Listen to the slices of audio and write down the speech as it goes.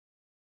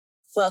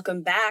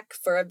Welcome back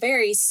for a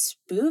very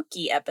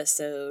spooky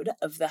episode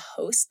of the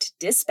Host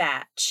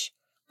Dispatch.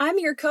 I'm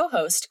your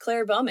co-host,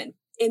 Claire Bowman.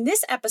 In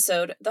this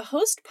episode, the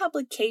Host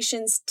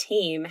Publications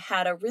team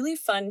had a really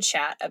fun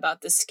chat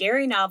about the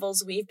scary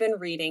novels we've been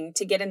reading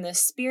to get in the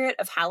spirit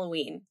of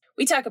Halloween.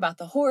 We talk about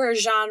the horror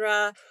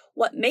genre,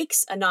 what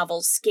makes a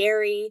novel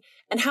scary,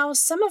 and how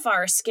some of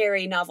our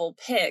scary novel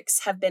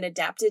picks have been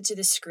adapted to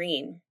the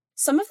screen.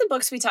 Some of the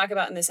books we talk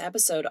about in this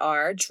episode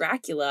are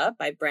Dracula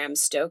by Bram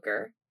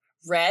Stoker,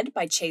 Red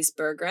by Chase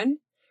Berggrun,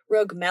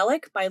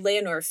 Rogomelec by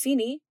Leonor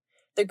Fini,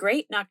 The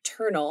Great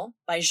Nocturnal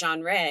by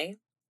Jean Ray,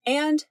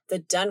 and The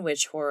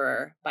Dunwich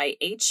Horror by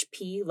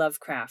H.P.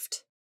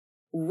 Lovecraft.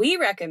 We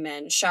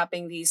recommend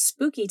shopping these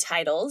spooky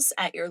titles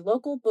at your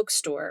local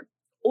bookstore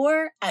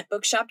or at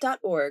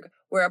bookshop.org,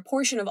 where a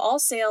portion of all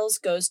sales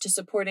goes to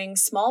supporting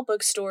small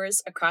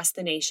bookstores across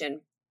the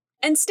nation.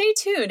 And stay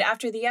tuned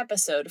after the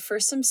episode for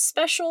some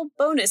special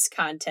bonus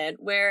content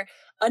where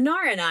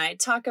Annar and I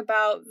talk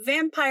about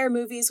vampire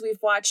movies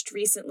we've watched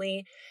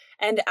recently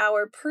and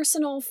our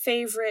personal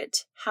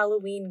favorite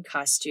Halloween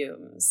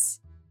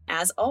costumes.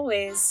 As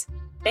always,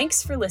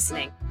 thanks for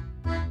listening.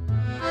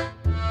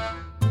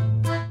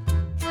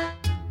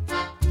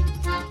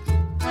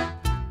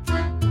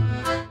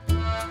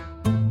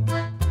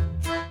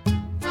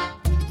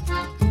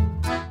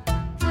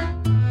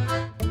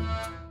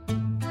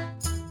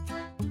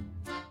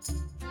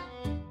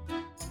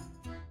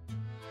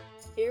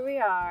 Here we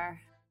are.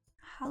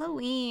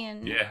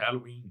 Halloween. Yeah,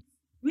 Halloween.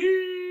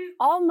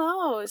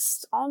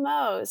 Almost.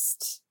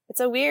 It's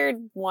a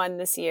weird one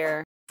this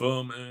year.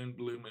 Full moon,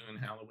 blue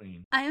moon,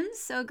 Halloween. I am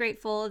so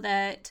grateful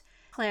that,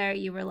 Claire,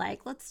 you were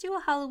like, let's do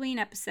a Halloween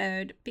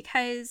episode,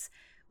 because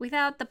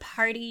without the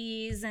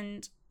parties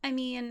and, I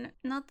mean,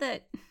 not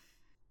that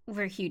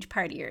we're huge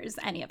partiers,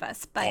 any of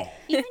us, but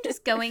even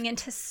just going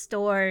into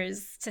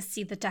stores to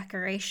see the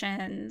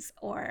decorations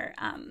or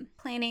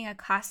planning a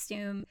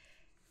costume,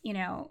 you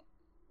know,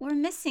 we're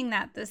missing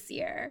that this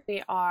year.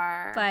 We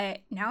are.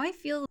 But now I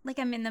feel like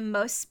I'm in the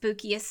most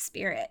spookiest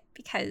spirit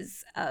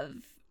because of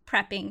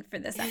prepping for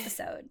this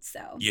episode.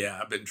 So Yeah,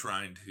 I've been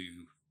trying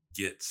to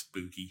get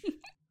spooky.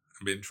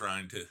 I've been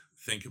trying to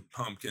think of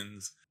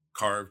pumpkins,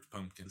 carved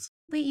pumpkins.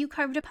 Wait, you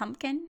carved a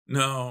pumpkin?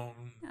 No,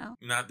 Oh.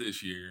 not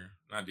this year.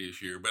 Not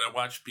this year. But I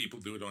watched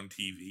people do it on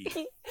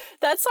TV.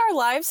 That's our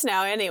lives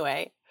now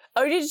anyway.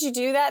 Oh, did you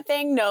do that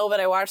thing? No, but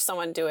I watched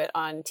someone do it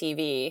on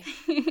TV.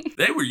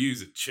 They were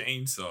using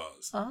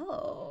chainsaws.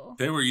 Oh.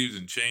 They were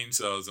using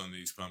chainsaws on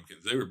these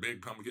pumpkins. They were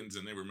big pumpkins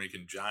and they were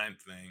making giant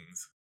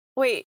things.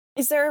 Wait,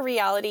 is there a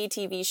reality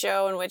TV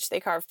show in which they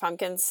carve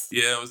pumpkins?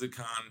 Yeah, it was a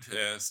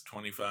contest,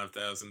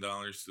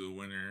 $25,000 to the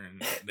winner,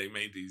 and they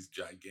made these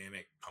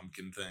gigantic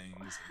pumpkin things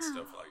and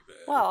stuff like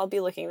that. Well, I'll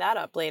be looking that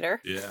up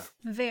later. Yeah.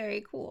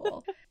 Very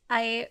cool.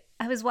 I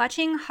was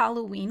watching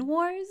Halloween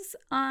Wars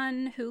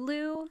on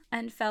Hulu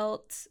and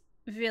felt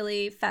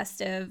really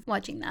festive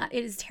watching that.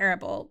 It is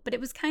terrible, but it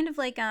was kind of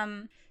like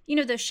you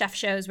know those chef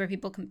shows where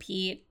people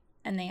compete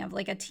and they have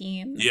like a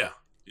team. Yeah.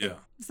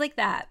 It's like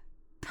that,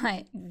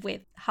 but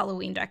with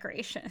Halloween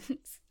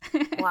decorations.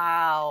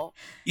 Wow.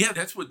 Yeah,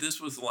 that's what this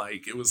was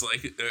like. It was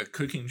like a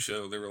cooking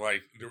show. There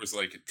was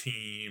like a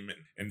team,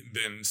 and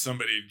then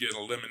somebody would get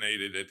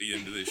eliminated at the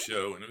end of the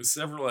show. And it was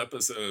several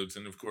episodes.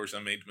 And of course, I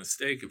made the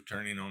mistake of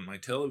turning on my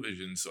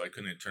television, so I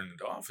couldn't turn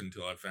it off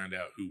until I found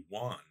out who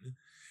won,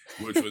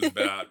 which was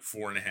about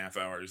 4.5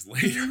 hours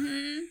later.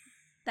 Mm-hmm.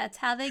 That's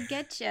how they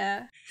get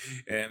you.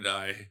 And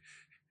I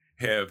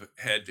have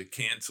had to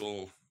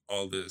cancel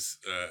all this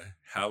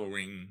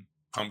Halloween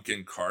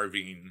pumpkin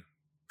carving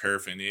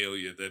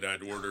paraphernalia that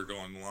I'd ordered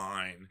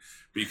online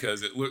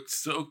because it looked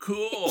so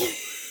cool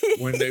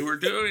when they were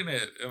doing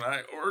it, and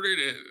I ordered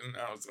it and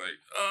I was like,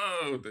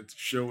 oh, the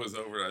show was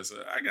over. I said,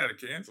 I gotta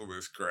cancel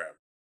this crap.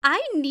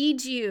 I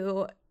need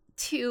you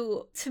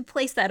to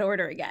place that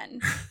order again.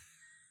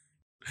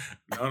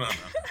 No.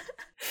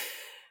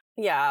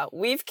 Yeah,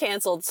 we've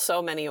canceled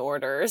so many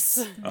orders.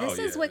 This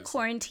is what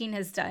quarantine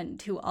has done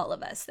to all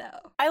of us,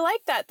 though. I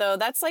like that, though.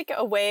 That's like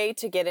a way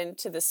to get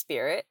into the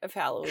spirit of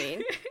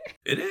Halloween.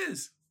 It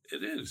is.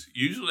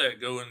 Usually I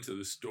go into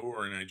the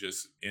store and I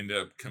just end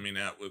up coming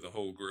out with a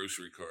whole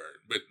grocery cart.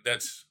 But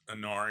that's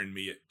Annar and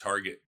me at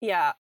Target.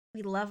 Yeah.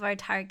 We love our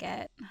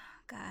Target. Oh,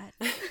 God.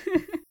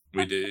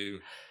 We do.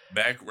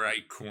 Back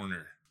right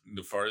corner.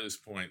 The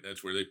farthest point,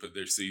 that's where they put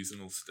their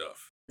seasonal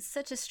stuff. It's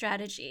such a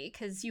strategy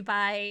because you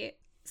buy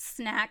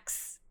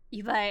snacks,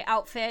 you buy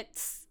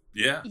outfits,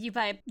 you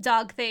buy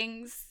dog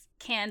things,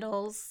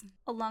 candles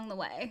along the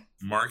way.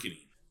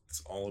 Marketing.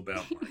 It's all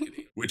about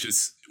marketing, which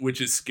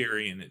is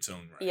scary in its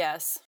own right.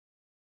 Yes.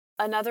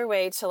 Another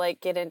way to like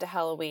get into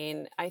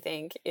Halloween, I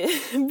think,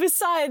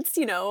 besides,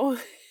 you know,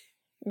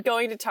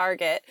 going to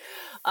Target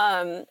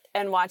and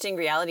watching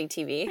reality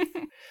TV,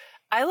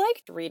 I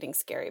liked reading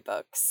scary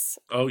books.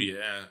 Oh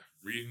yeah,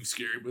 reading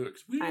scary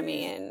books. Woo. I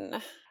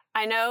mean,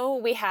 I know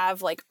we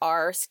have like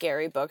our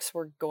scary books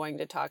we're going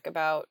to talk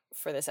about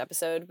for this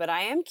episode, but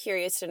I am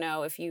curious to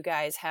know if you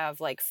guys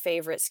have like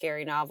favorite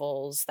scary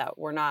novels that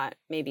we're not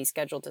maybe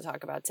scheduled to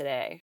talk about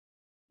today.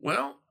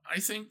 Well, I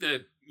think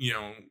that,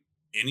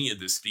 any of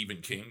the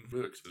Stephen King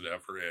books that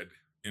I've read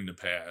in the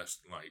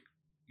past, like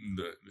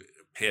the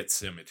Pet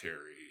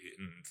Cemetery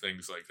and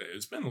things like that,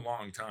 it's been a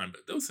long time,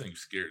 but those things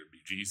scare the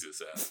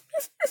bejesus out of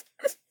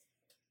me.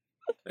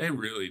 They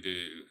really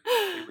do.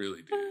 They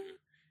really do.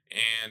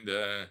 And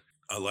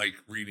I like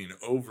reading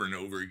over and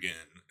over again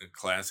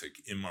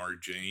classic M.R.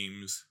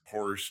 James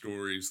horror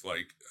stories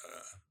like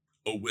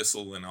 "Oh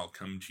Whistle and I'll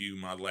Come to You,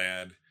 My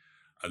Lad."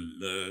 I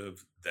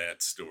love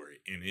that story,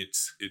 and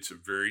it's a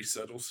very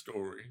subtle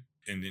story.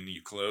 And then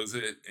you close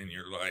it, and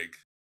you're like,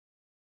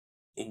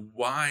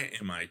 "Why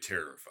am I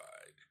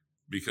terrified?"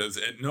 Because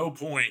at no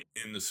point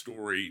in the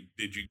story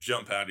did you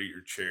jump out of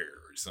your chair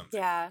or something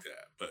like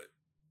that. But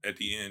at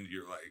the end,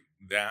 you're like,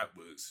 "That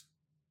was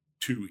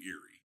too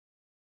eerie."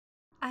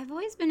 I've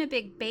always been a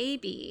big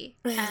baby,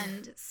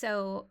 and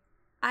so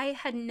I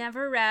had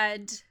never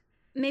read,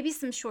 maybe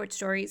some short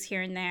stories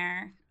here and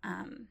there,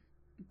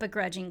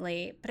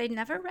 begrudgingly, but I'd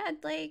never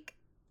read like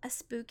a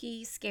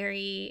spooky,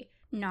 scary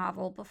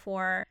novel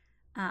before,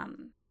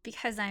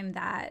 because I'm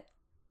that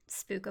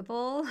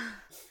spookable.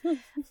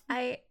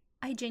 I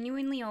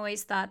genuinely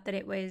always thought that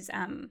it was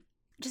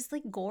just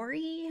like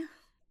gory,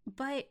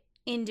 but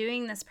in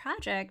doing this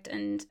project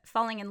and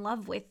falling in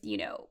love with,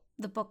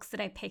 the books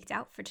that I picked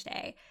out for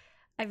today,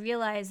 I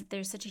realized that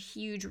there's such a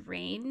huge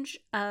range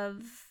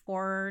of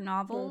horror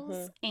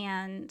novels,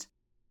 and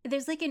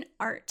there's like an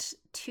art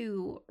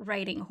to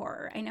writing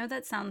horror. I know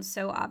that sounds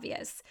so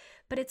obvious,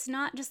 but it's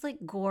not just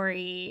like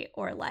gory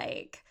or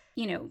like,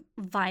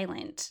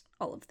 violent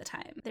all of the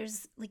time.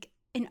 There's like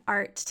an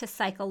art to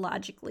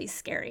psychologically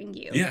scaring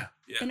you. Yeah.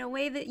 In a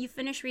way that you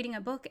finish reading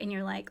a book and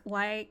you're like,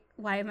 why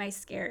am I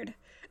scared?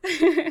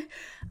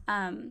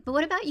 But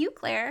what about you,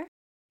 Claire?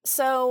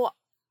 So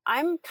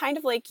I'm kind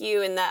of like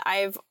you in that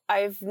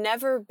I've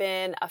never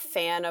been a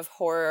fan of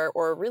horror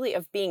or really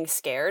of being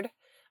scared.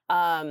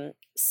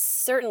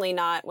 Certainly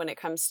not when it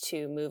comes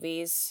to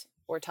movies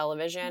or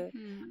television.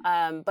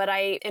 But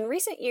I, in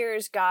recent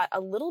years, got a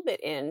little bit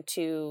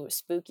into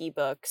spooky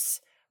books,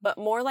 but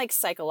more like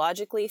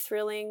psychologically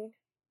thrilling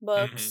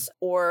books,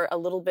 or a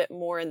little bit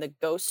more in the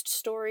ghost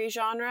story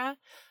genre,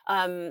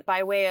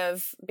 by way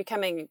of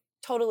becoming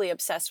totally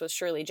obsessed with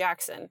Shirley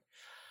Jackson.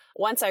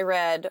 Once I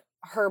read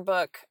her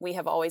book, We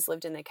Have Always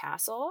Lived in the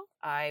Castle,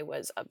 I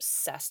was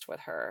obsessed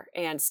with her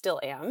and still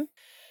am.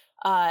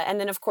 And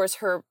then, of course,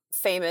 her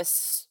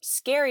famous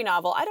scary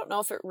novel. I don't know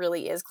if it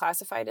really is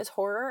classified as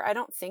horror. I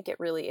don't think it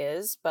really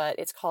is, but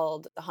it's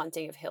called The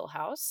Haunting of Hill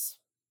House,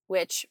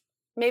 which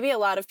maybe a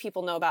lot of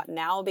people know about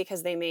now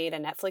because they made a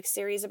Netflix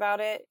series about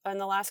it in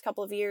the last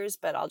couple of years.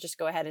 But I'll just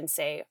go ahead and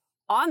say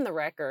on the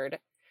record,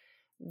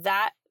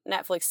 that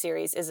Netflix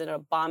series is an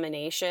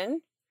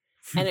abomination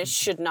and it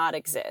should not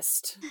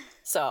exist.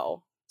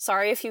 So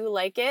sorry if you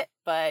like it,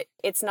 but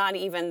it's not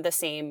even the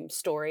same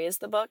story as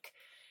the book.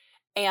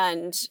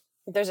 And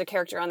there's a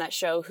character on that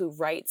show who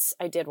writes,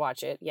 I did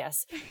watch it,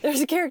 yes.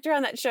 There's a character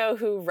on that show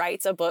who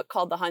writes a book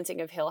called The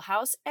Haunting of Hill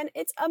House, and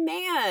it's a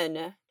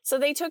man. So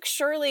they took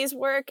Shirley's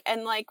work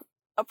and like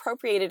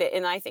appropriated it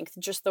in, I think,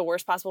 just the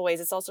worst possible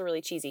ways. It's also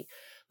really cheesy.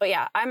 But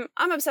yeah, I'm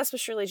obsessed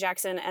with Shirley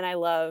Jackson, and I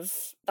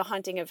love The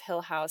Haunting of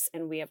Hill House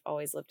and We Have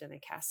Always Lived in a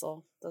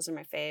Castle. Those are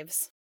my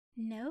faves.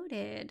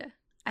 Noted.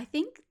 I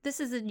think this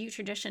is a new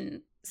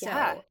tradition, so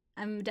Yeah.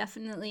 I'm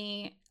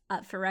definitely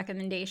up for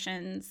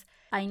recommendations.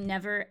 I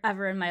never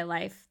ever in my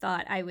life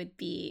thought I would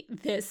be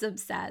this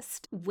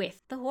obsessed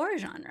with the horror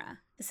genre.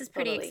 This is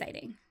pretty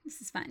exciting. This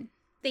is fun.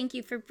 Thank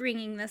you for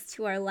bringing this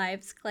to our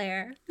lives,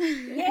 Claire.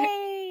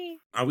 Yay!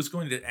 I was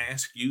going to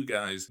ask you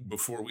guys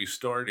before we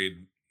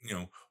started,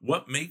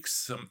 what makes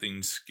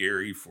something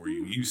scary for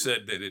you? You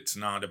said that it's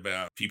not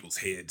about people's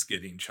heads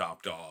getting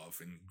chopped off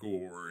and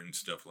gore and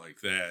stuff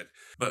like that.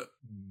 But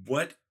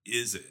what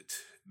is it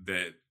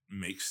that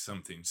makes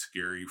something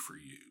scary for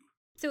you?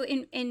 So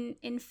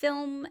in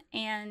film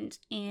and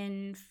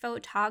in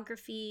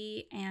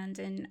photography and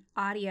in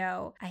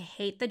audio, I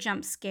hate the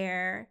jump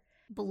scare.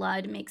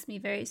 Blood makes me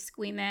very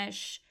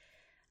squeamish.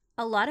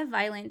 A lot of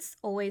violence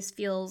always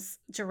feels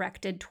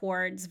directed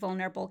towards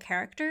vulnerable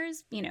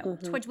characters,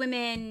 towards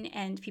women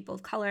and people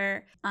of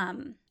color.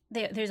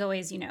 There's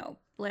always,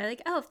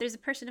 like, oh, if there's a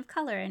person of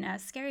color in a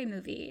scary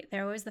movie,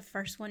 they're always the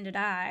first one to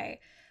die.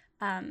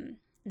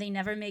 They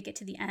never make it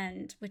to the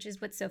end, which is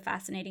what's so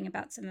fascinating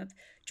about some of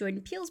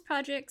Jordan Peele's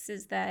projects,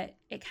 is that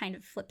it kind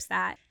of flips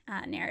that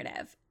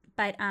narrative.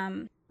 But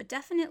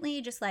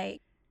definitely just like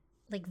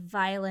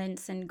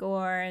violence and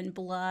gore and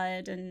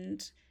blood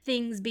and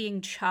things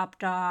being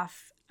chopped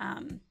off.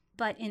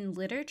 But in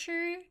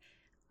literature,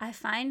 I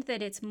find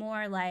that it's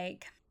more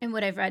like, in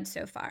what I've read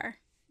so far,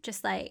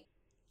 just like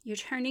you're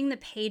turning the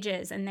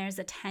pages and there's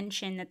a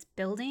tension that's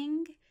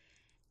building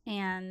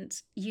and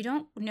you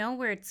don't know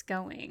where it's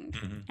going.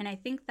 And I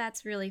think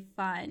that's really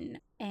fun.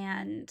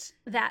 And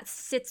that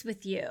sits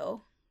with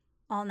you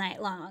all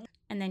night long.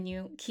 And then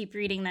you keep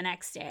reading the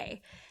next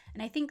day.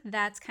 And I think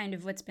that's kind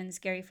of what's been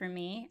scary for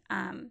me.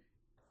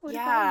 What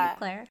about you,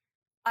 Claire?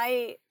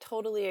 I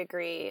totally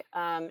agree.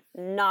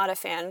 Not a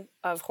fan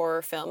of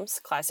horror films,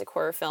 classic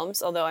horror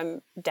films, although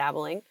I'm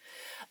dabbling.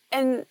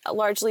 And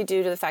largely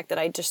due to the fact that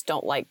I just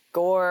don't like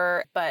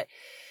gore. But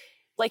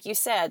like you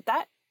said,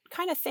 that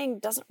kind of thing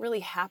doesn't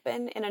really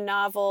happen in a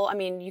novel. I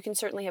mean, you can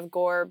certainly have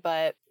gore,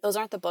 but those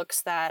aren't the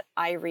books that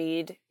I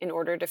read in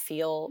order to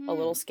feel a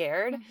little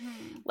scared.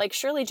 Mm-hmm. Like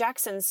Shirley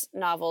Jackson's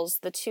novels,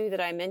 the two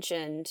that I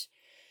mentioned,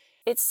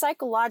 it's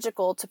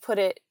psychological to put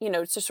it,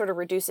 to sort of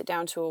reduce it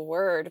down to a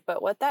word.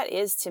 But what that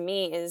is to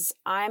me is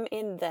I'm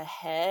in the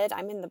head,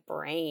 I'm in the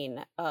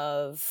brain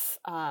of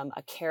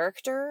a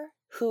character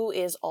who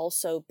is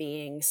also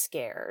being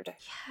scared.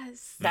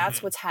 Yes.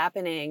 That's what's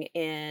happening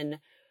in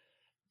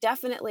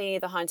definitely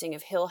The Haunting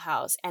of Hill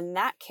House. And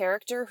that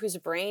character whose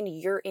brain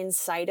you're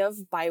inside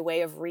of by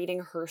way of reading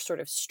her sort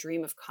of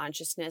stream of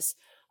consciousness,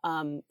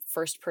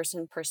 first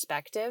person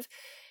perspective,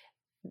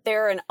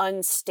 they're an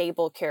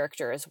unstable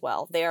character as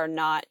well. They are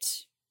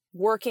not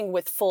working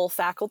with full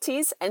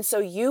faculties. And so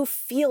you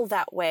feel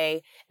that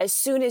way as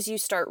soon as you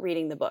start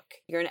reading the book.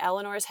 You're in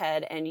Eleanor's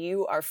head and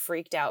you are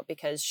freaked out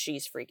because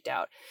she's freaked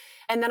out.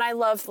 And then I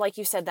love, like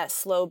you said, that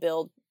slow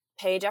build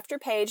page after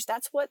page.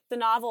 That's what the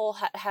novel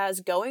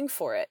has going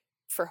for it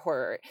for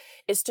horror,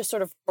 is to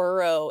sort of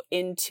burrow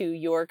into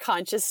your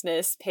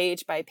consciousness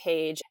page by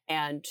page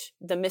and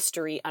the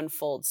mystery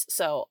unfolds.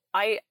 So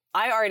I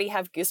already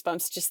have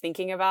goosebumps just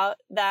thinking about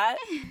that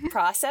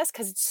process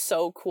because it's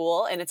so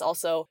cool and it's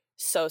also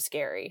so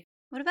scary.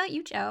 What about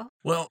you, Joe?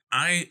 Well,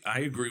 I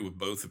agree with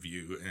both of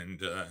you, and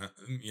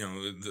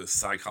the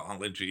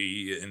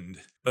psychology,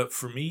 but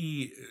for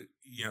me,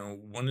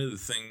 one of the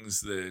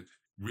things that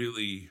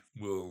really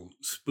will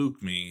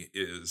spook me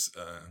is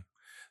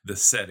the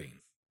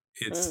setting.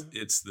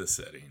 It's the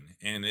setting,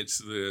 and it's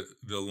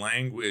the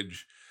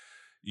language,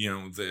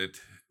 that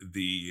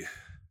the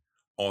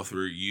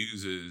author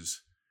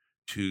uses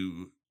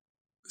to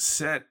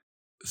set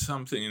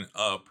something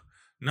up,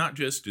 not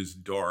just as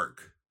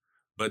dark,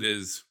 but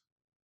as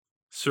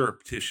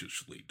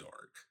surreptitiously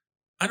dark.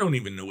 I don't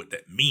even know what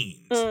that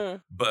means,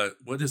 but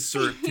what does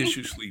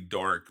surreptitiously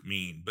dark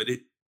mean? But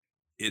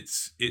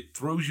it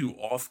throws you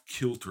off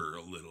kilter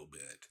a little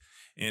bit,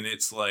 and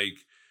it's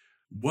like,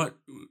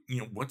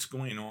 what's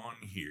going on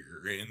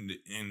here,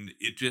 and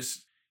it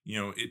just,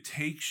 it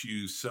takes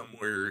you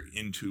somewhere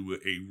into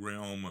a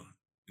realm.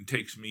 It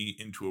takes me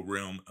into a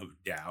realm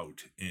of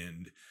doubt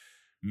and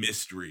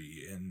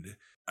mystery, and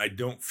I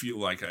don't feel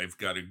like I've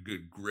got a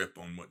good grip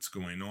on what's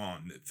going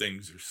on, that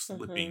things are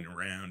slipping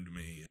around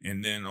me.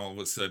 And then all of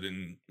a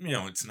sudden,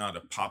 it's not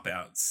a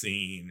pop-out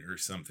scene or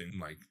something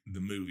like the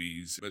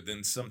movies, but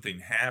then something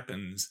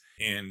happens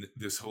and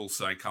this whole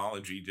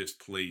psychology just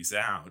plays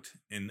out,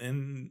 and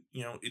then,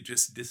 it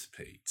just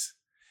dissipates.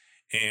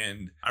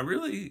 And I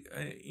really,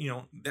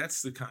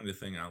 that's the kind of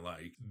thing I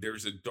like.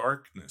 There's a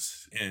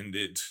darkness, and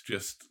it's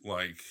just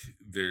like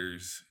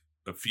there's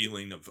a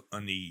feeling of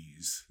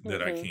unease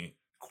that I can't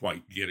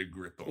quite get a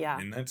grip on. Yeah.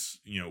 And that's,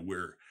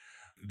 where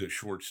the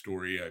short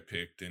story I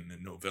picked and the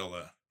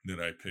novella that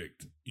I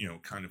picked,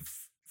 kind of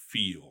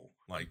feel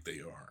like they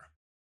are.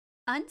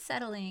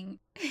 Unsettling.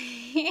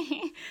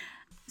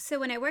 So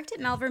when I worked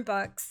at Malvern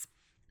Books,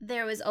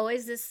 there was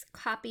always this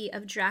copy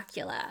of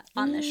Dracula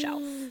on the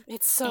shelf.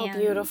 It's so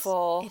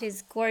beautiful. It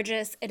is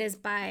gorgeous. It is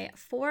by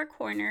Four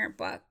Corner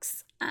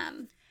Books.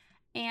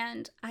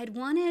 And I'd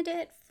wanted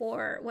it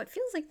for what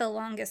feels like the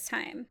longest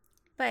time.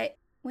 But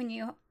when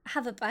you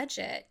have a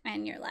budget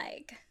and you're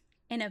like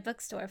in a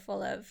bookstore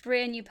full of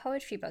brand new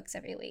poetry books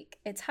every week,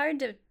 it's hard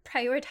to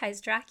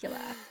prioritize Dracula.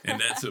 And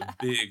that's a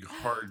big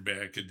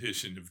hardback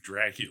edition of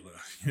Dracula.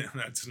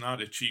 That's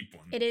not a cheap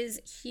one. It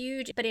is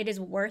huge, but it is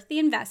worth the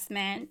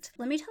investment.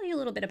 Let me tell you a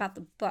little bit about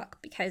the book,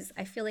 because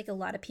I feel like a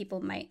lot of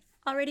people might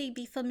already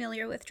be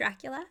familiar with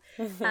Dracula.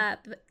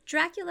 But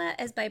Dracula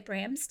is by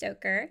Bram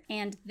Stoker,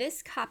 and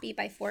this copy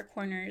by Four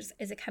Corners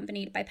is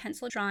accompanied by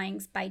pencil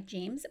drawings by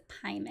James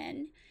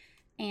Pyman.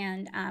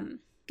 And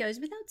goes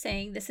without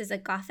saying, this is a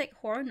gothic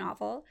horror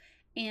novel,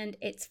 and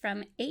it's from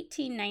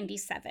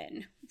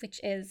 1897, which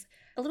is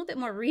a little bit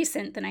more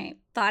recent than I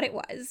thought it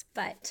was.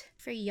 But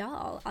for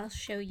y'all, I'll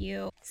show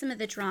you some of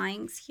the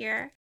drawings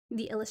here.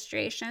 The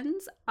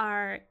illustrations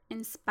are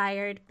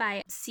inspired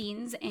by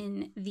scenes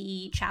in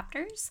the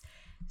chapters,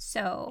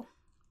 so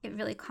it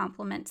really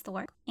complements the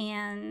work.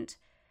 And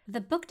the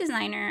book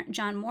designer,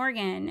 John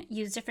Morgan,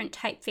 used different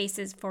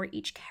typefaces for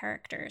each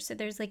character. So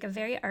there's like a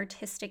very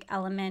artistic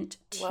element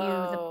to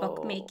the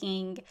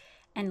bookmaking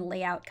and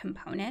layout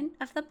component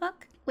of the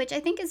book, which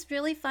I think is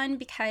really fun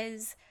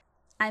because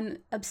I'm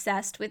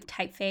obsessed with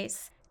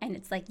typeface. And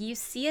it's like you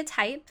see a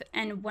type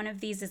and one of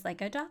these is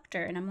like a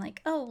doctor. And I'm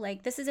like, oh,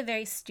 like this is a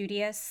very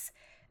studious,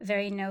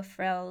 very no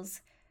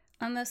frills,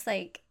 almost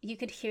like you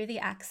could hear the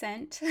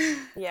accent.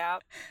 Yeah.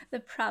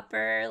 The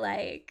proper,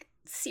 like,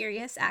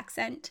 serious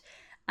accent.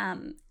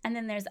 And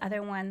then there's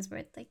other ones where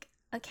it's like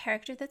a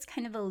character that's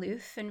kind of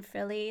aloof and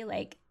frilly.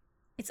 Like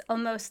it's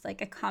almost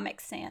like a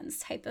Comic Sans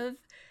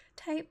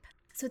type.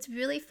 So it's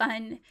really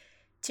fun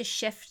to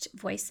shift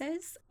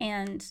voices.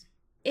 And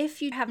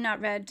if you have not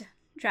read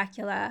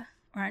Dracula,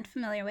 or aren't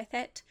familiar with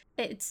it,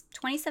 it's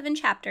 27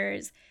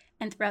 chapters,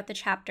 and throughout the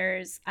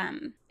chapters,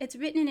 it's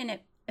written in an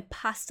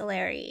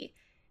epistolary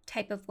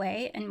type of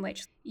way in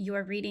which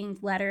you're reading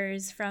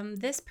letters from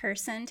this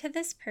person to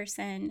this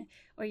person,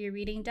 or you're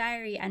reading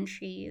diary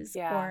entries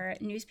or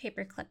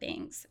newspaper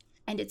clippings.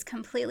 And it's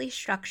completely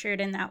structured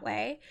in that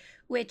way,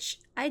 which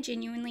I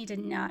genuinely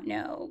did not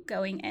know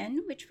going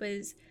in, which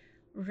was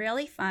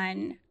really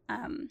fun.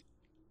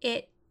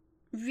 It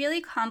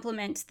really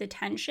complements the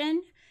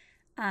tension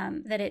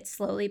that it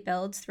slowly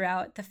builds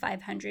throughout the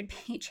 500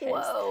 pages.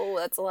 Whoa,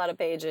 that's a lot of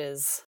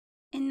pages.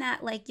 In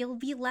that, like, you'll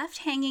be left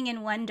hanging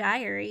in one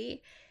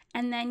diary,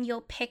 and then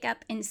you'll pick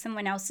up in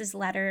someone else's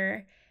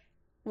letter,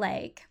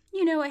 like,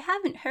 I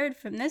haven't heard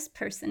from this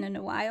person in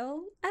a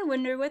while. I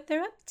wonder what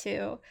they're up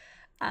to.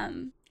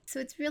 So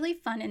it's really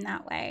fun in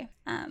that way.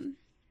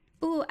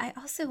 I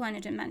also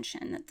wanted to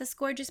mention that this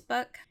gorgeous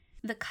book,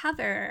 the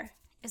cover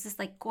is this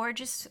like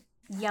gorgeous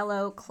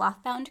yellow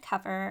cloth-bound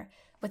cover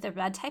with a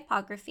red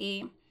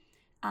typography,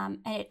 and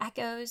it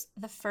echoes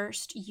the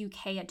first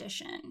UK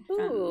edition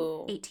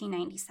from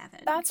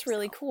 1897. That's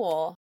really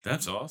cool.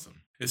 That's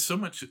awesome. It's so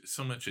much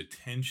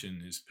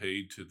attention is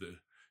paid to the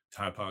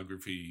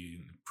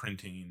typography and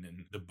printing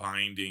and the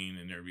binding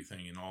and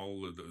everything in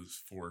all of those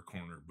four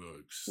corner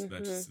books.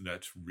 Mm-hmm.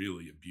 That's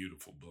really a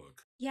beautiful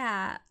book.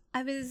 Yeah.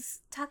 I was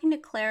talking to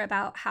Claire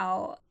about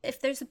how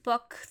if there's a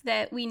book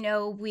that we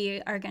know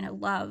we are going to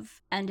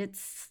love and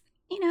it's,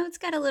 it's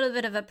got a little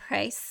bit of a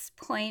price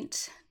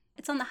point,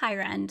 it's on the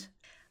higher end.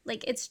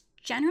 Like, it's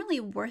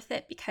generally worth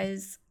it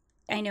because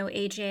I know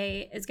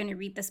AJ is going to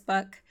read this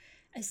book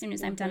as soon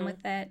as I'm done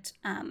with it.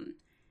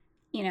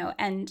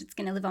 And it's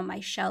going to live on my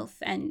shelf.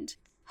 And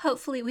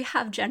hopefully we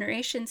have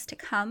generations to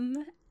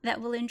come that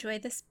will enjoy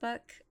this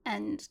book.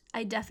 And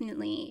I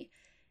definitely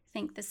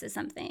think this is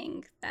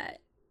something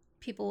that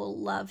people will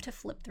love to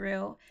flip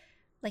through.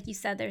 Like you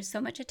said, there's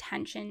so much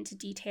attention to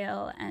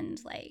detail and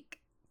like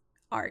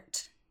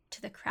art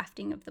to the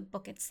crafting of the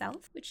book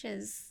itself, which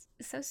is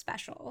so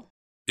special.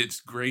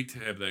 It's great to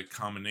have that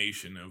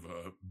combination of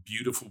a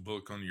beautiful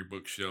book on your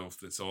bookshelf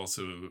that's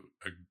also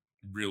a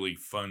really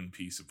fun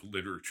piece of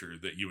literature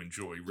that you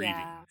enjoy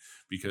reading,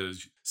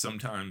 because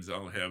sometimes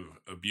I'll have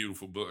a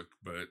beautiful book,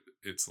 but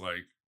it's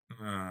like,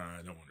 I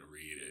don't want to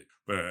read it,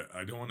 but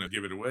I don't want to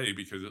give it away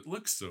because it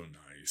looks so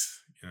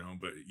nice,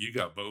 but you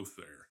got both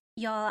there.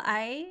 Y'all,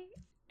 I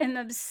am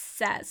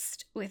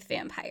obsessed with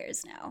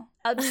vampires now.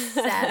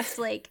 Obsessed,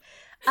 like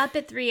up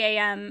at 3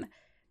 a.m.,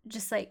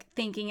 just like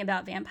thinking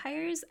about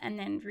vampires and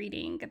then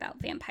reading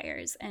about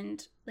vampires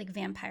and like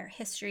vampire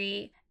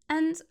history.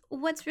 And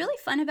what's really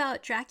fun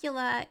about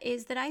Dracula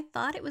is that I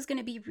thought it was going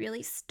to be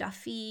really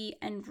stuffy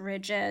and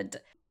rigid,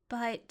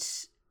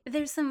 but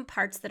there's some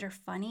parts that are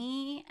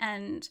funny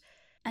and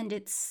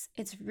it's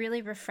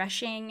really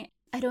refreshing.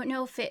 I don't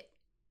know if it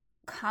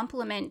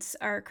complements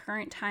our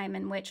current time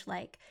in which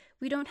like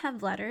we don't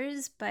have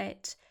letters,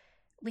 but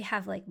we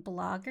have like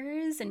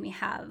bloggers and we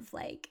have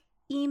like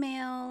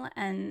email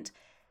and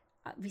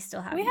we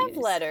still have news. Have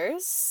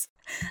letters.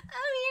 I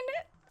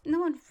mean,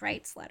 no one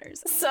writes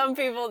letters. Some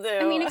people do.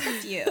 I mean,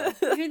 except you.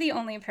 You're the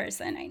only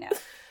person I know.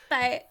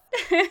 But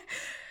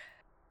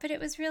it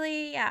was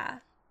really,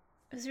 it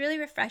was really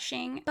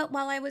refreshing. But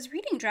while I was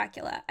reading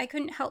Dracula, I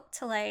couldn't help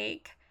to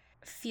like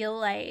feel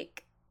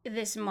like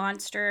this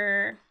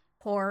monster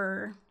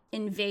horror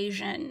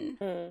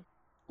invasion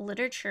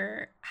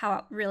literature, how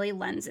it really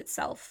lends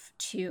itself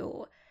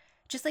to,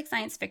 just like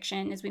science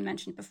fiction, as we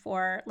mentioned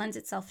before, lends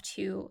itself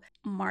to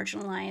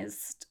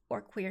marginalized or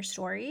queer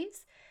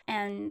stories.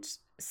 And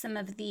some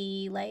of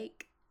the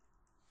like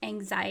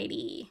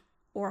anxiety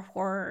or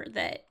horror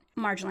that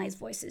marginalized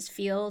voices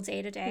feel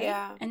day to day.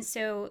 Yeah. And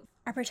so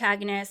our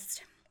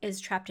protagonist is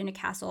trapped in a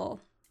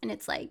castle, and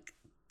it's like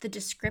the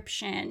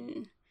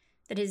description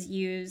that is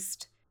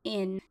used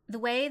in the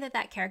way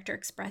that character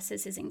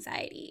expresses his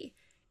anxiety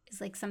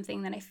is like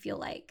something that I feel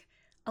like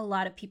a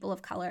lot of people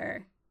of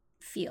color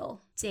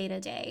feel day to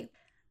day.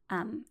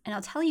 And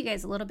I'll tell you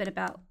guys a little bit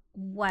about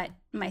what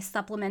my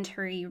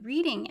supplementary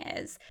reading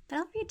is, but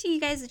I'll read to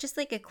you guys just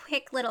like a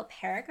quick little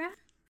paragraph.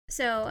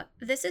 So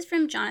this is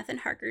from Jonathan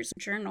Harker's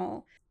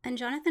journal, and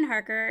Jonathan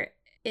Harker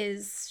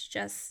is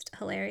just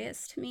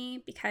hilarious to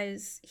me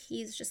because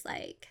he's just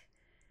like,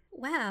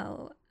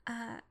 wow,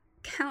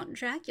 Count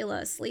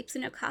Dracula sleeps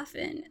in a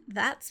coffin.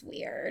 That's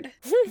weird.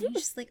 And you're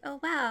just like, oh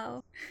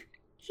wow,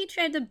 he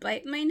tried to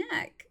bite my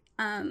neck.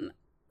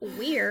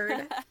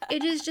 Weird.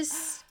 It is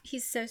just,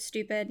 he's so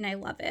stupid and I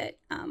love it.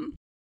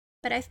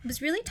 But I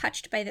was really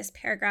touched by this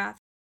paragraph.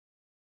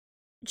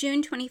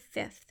 June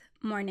 25th,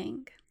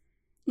 morning.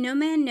 No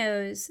man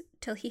knows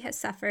till he has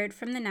suffered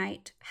from the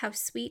night how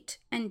sweet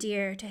and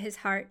dear to his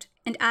heart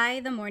and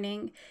I the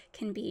morning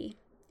can be.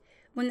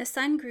 When the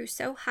sun grew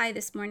so high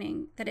this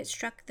morning that it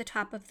struck the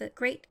top of the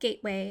great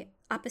gateway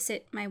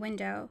opposite my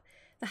window,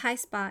 the high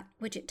spot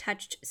which it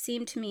touched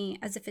seemed to me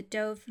as if it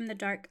dove from the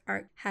dark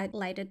arc had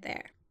lighted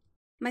there.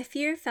 My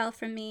fear fell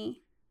from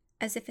me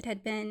as if it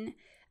had been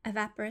a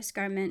vaporous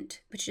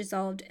garment which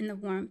dissolved in the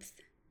warmth.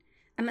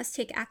 I must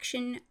take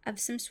action of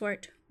some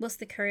sort whilst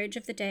the courage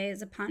of the day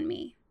is upon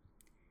me.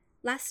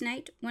 Last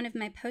night, one of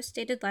my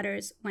post-dated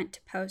letters went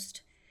to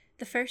post,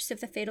 the first of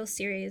the fatal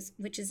series,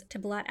 which is to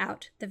blot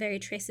out the very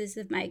traces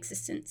of my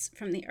existence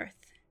from the earth.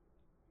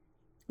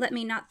 Let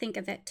me not think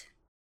of it.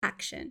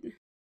 Action.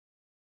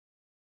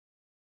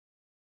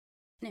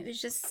 And it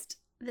was just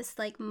this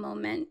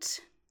moment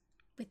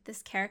with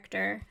this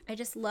character. I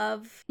just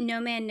love, no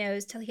man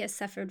knows till he has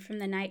suffered from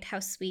the night how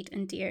sweet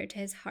and dear to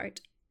his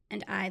heart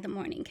and I the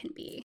morning can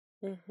be.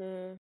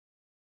 Mm-hmm.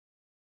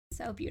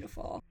 So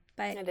beautiful.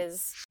 But It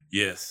is.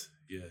 Yes.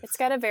 It's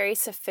got a very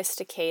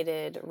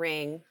sophisticated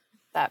ring,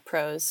 that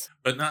prose.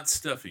 But not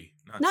stuffy.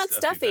 Not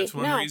stuffy,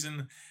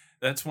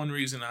 That's one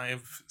reason I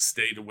have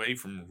stayed away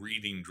from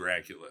reading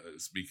Dracula,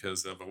 is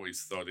because I've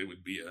always thought it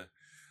would be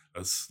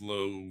a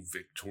slow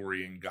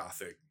Victorian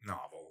Gothic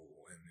novel,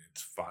 and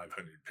it's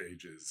 500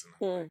 pages. And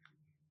I'm like,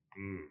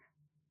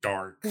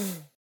 dark.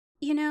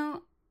 You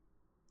know,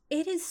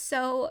 it is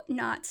so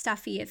not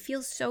stuffy. It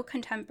feels so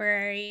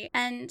contemporary.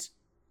 And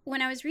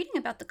when I was reading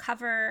about the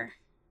cover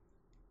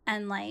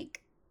and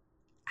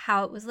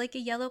how it was a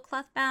yellow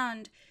cloth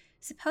bound,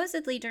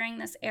 supposedly during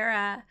this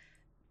era,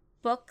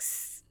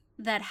 books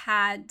that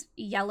had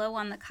yellow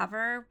on the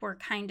cover were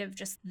kind of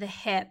just the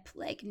hip,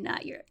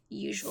 not your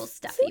usual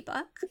stuffy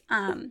book.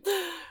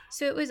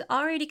 So it was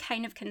already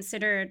kind of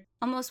considered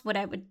almost what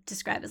I would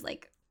describe as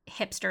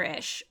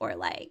hipster-ish or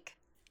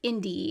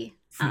indie.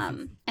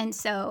 And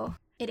so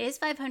it is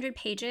 500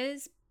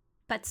 pages,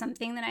 but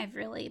something that I've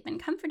really been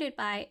comforted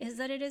by is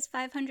that it is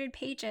 500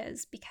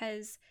 pages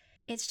because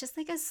it's just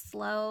a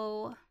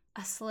slow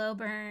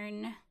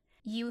burn.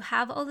 You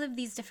have all of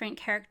these different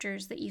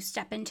characters that you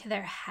step into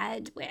their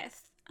head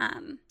with.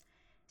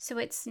 So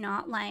it's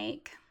not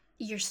like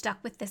you're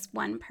stuck with this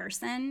one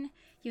person.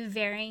 You have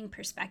varying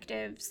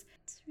perspectives.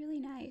 It's really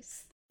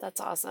nice. That's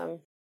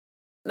awesome.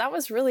 That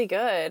was really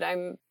good.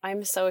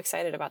 I'm so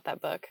excited about that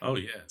book. Oh,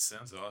 yeah. It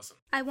sounds awesome.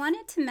 I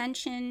wanted to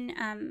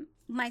mention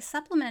my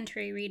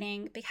supplementary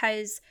reading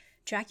because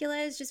Dracula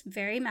is just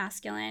very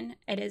masculine.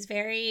 It is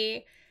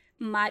very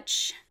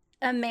much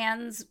a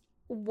man's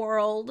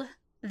world.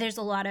 There's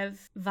a lot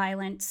of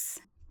violence,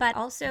 but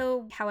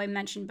also, how I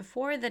mentioned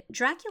before, that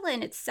Dracula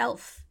in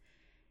itself,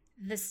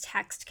 this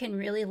text can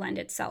really lend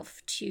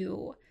itself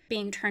to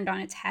being turned on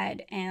its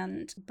head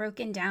and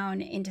broken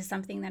down into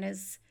something that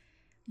is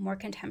more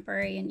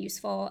contemporary and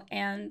useful.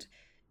 And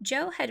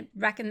Joe had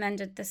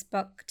recommended this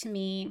book to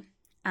me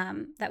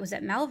that was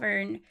at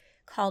Malvern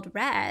called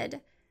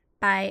Red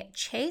by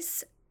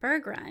Chase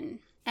Berggrun,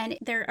 and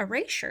they're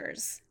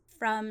erasures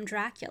from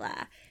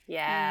Dracula.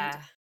 Yeah.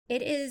 And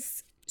it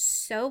is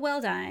so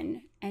well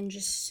done and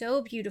just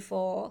so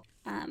beautiful.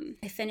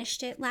 I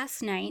finished it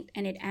last night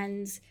and it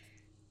ends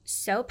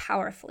so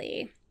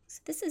powerfully.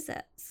 So this is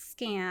a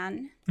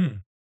scan.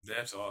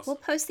 That's awesome. We'll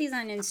post these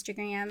on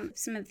Instagram,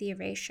 some of the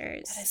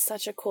erasures. That is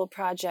such a cool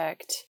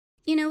project.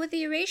 With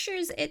the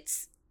erasures,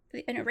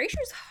 an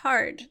eraser's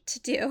hard to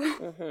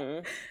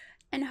do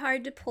and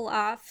hard to pull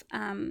off.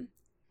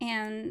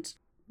 And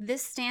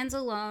this stands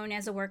alone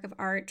as a work of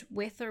art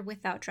with or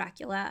without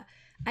Dracula.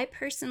 I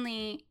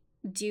personally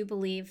do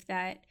believe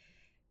that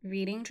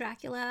reading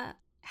Dracula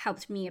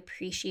helped me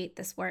appreciate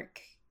this work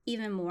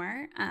even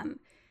more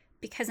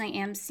because I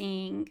am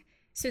seeing...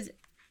 So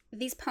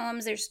these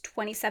poems, there's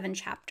 27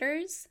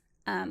 chapters,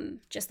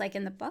 just like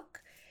in the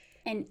book.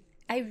 And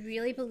I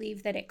really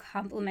believe that it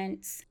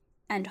complements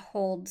and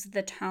holds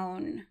the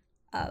tone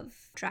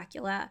of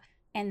Dracula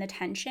and the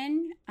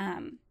tension.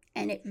 And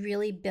it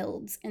really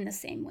builds in the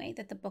same way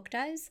that the book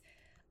does.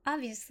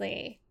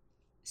 Obviously,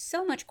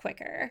 so much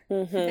quicker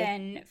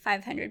than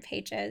 500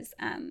 pages,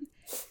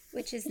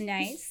 which is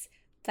nice.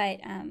 But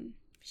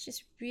it's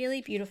just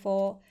really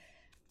beautiful.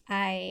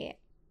 I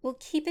will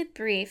keep it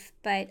brief,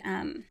 but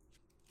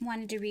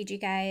wanted to read you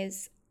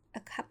guys a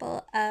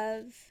couple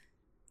of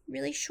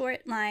really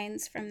short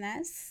lines from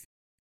this.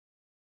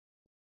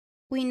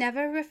 We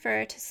never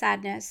refer to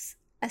sadness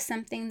as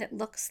something that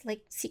looks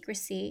like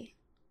secrecy,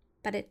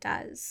 but it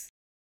does.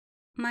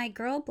 My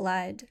girl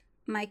blood,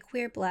 my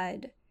queer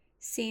blood,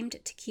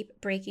 seemed to keep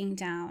breaking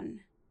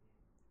down.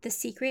 The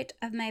secret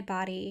of my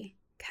body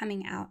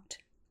coming out.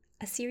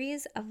 A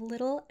series of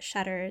little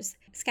shudders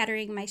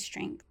scattering my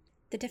strength.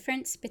 The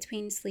difference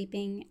between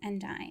sleeping and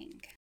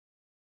dying.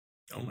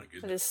 Oh my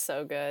goodness. It is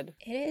so good.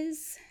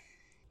 It's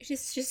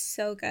just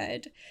so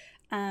good.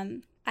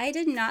 I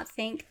did not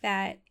think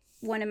that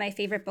one of my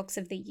favorite books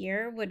of the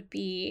year would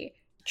be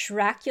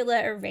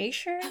Dracula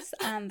Erasures.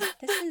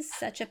 This is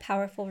such a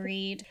powerful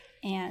read.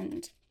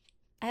 And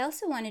I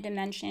also wanted to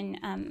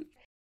mention,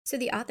 so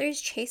the author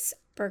is Chase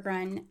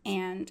Berggrun,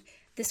 and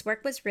this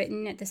work was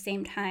written at the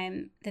same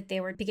time that they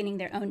were beginning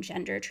their own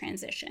gender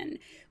transition,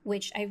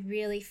 which I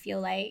really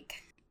feel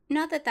like,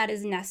 not that that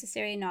is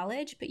necessary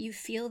knowledge, but you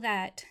feel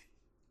that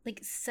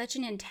such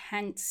an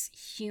intense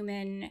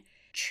human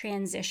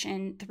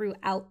transition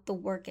throughout the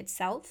work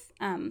itself.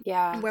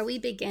 Where we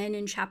begin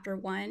in chapter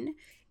 1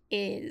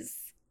 is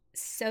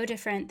so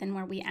different than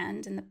where we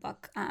end in the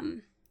book.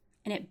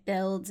 and it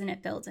builds and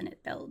it builds and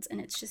it builds.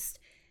 And it's just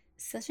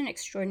such an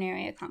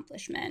extraordinary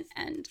accomplishment.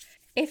 And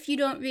if you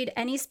don't read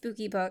any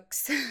spooky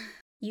books,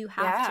 you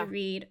have to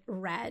read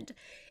Red.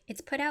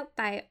 It's put out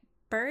by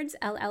Birds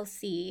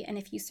LLC. And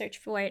if you search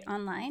for it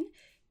online,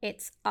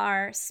 it's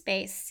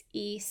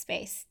R_E_D.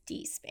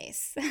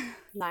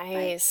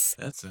 Nice.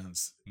 That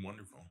sounds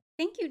wonderful.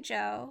 Thank you,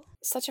 Joe.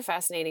 Such a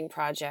fascinating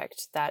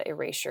project, that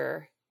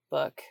Erasure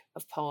book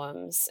of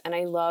poems. And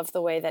I love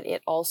the way that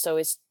it also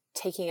is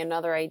taking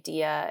another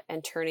idea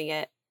and turning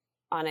it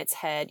on its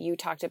head. You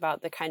talked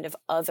about the kind of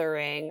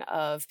othering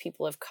of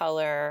people of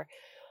color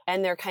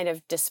and their kind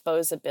of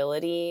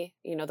disposability,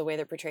 you know, the way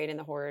they're portrayed in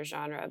the horror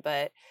genre.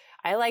 But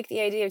I like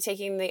the idea of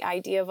taking the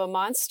idea of a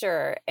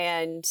monster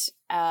and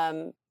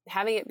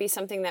having it be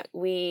something that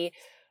we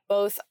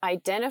both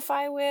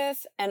identify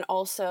with and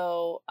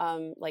also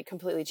like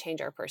completely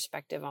change our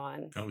perspective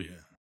on. Oh,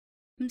 yeah.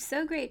 I'm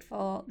so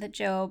grateful that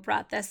Joe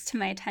brought this to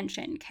my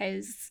attention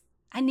because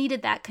I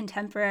needed that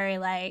contemporary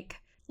like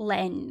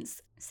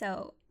lens.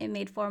 So it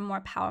made for a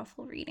more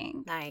powerful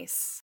reading.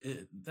 Nice.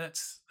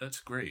 That's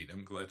great.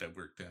 I'm glad that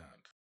worked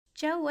out.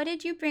 Joe, what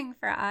did you bring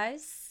for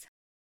us?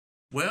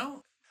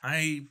 Well,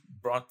 I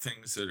brought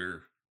things that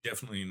are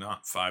definitely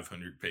not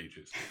 500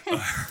 pages.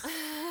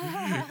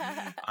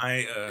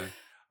 I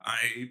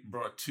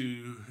brought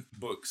 2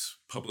 books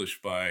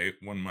published by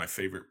one of my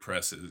favorite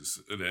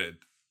presses that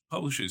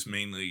publishes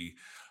mainly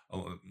a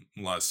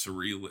lot of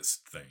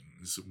surrealist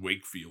things,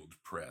 Wakefield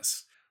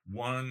Press.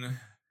 One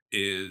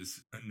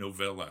is a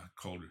novella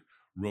called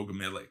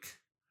Rogomelec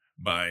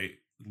by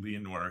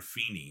Leonor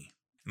Fini.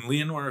 And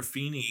Leonor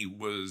Fini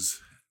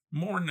was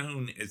more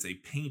known as a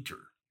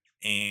painter,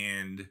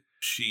 and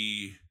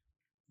she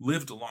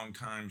lived a long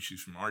time.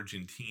 She's from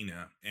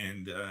Argentina,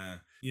 and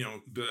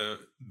the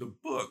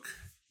book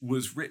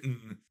was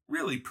written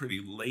really pretty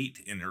late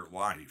in her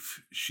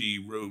life. She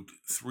wrote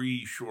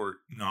 3 short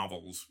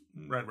novels,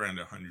 right around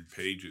 100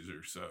 pages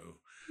or so,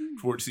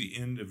 towards the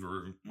end of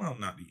her, well,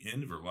 not the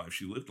end of her life.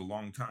 She lived a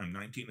long time,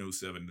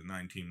 1907 to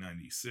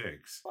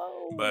 1996.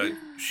 Whoa. But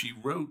she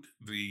wrote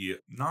the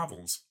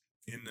novels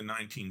in the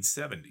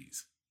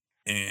 1970s,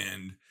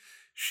 and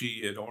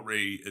she had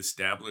already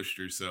established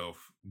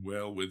herself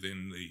well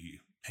within the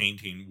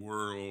painting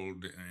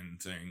world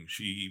and things.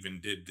 She even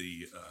did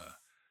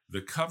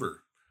the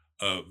cover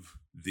of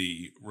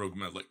the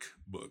Rogomelec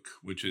book,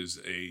 which is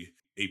a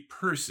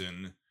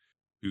person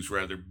who's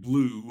rather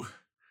blue,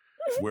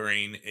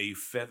 wearing a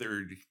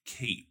feathered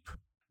cape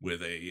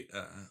with a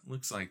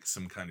looks like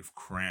some kind of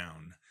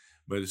crown,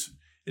 but it's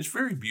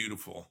very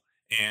beautiful.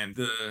 And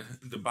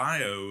the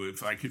bio,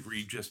 if I could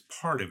read just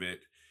part of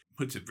it,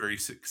 puts it very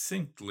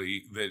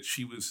succinctly that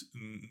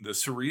the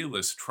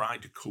surrealists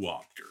tried to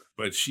co-opt her,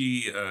 but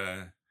she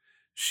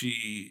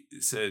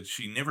said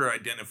she never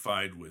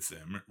identified with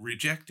them,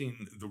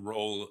 rejecting the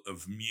role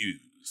of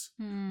muse,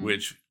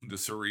 which the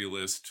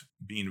surrealist,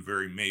 being a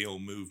very male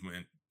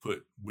movement,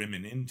 put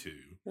women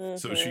into. Mm-hmm.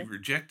 So she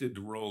rejected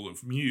the role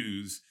of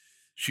muse.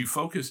 She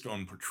focused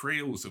on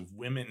portrayals of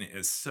women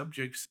as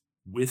subjects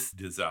with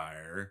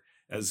desire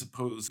as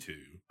opposed to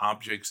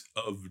objects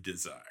of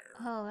desire.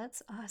 Oh,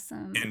 that's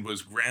awesome. And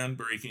was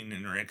groundbreaking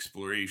in her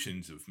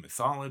explorations of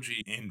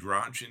mythology,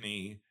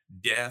 androgyny,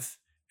 death,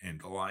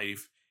 and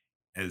life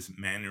as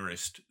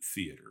mannerist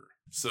theater.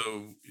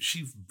 So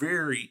she's a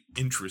very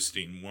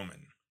interesting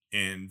woman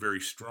and very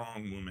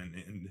strong woman.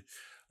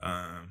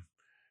 And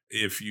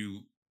if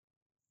you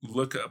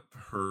look up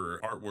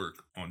her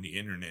artwork on the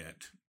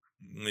internet,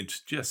 it's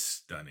just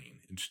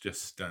stunning. It's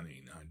just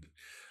stunning.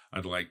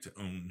 I'd like to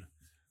own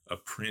a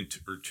print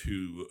or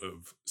 2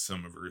 of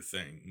some of her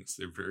things.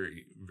 They're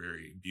very,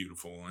 very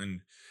beautiful.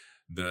 And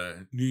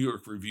the New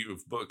York Review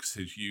of Books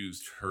has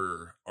used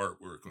her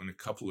artwork on a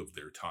couple of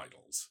their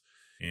titles.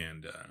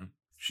 And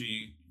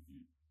she's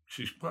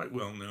quite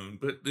well known.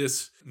 But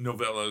this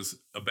novella is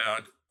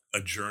about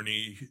a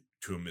journey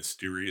to a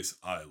mysterious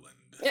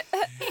island.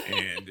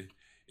 And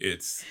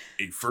it's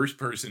a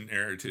first-person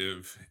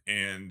narrative,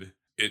 and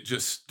it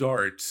just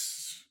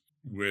starts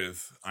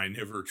with, I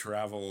never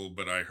travel,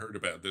 but I heard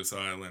about this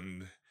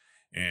island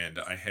and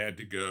I had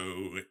to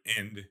go.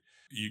 And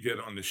you get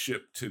on the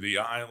ship to the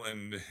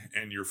island,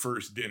 and your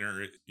first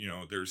dinner,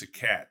 there's a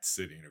cat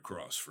sitting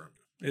across from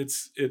you.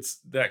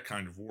 It's that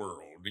kind of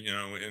world,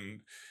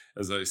 and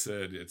as I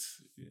said,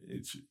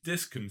 it's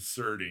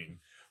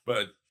disconcerting,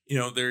 but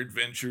their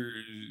adventure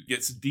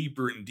gets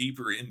deeper and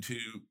deeper into,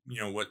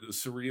 what the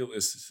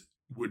surrealists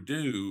would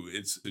do.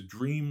 It's a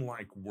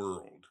dreamlike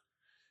world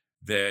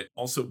that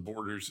also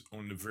borders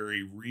on the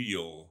very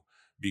real,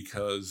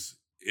 because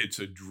it's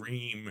a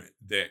dream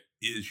that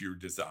is your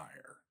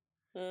desire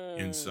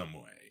in some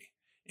way.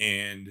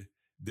 And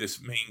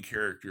this main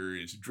character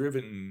is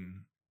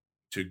driven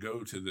to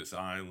go to this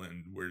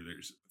island where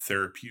there's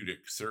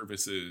therapeutic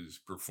services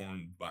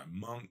performed by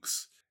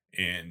monks,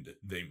 and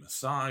they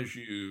massage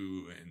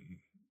you and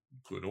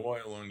put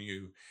oil on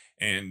you.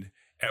 And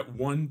at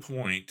one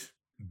point,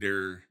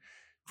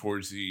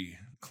 towards the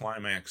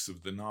climax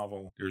of the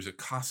novel, there's a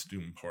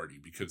costume party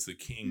because the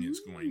king is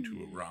going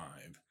to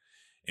arrive.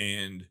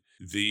 And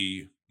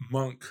the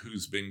monk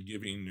who's been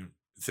giving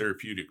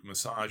therapeutic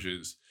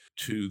massages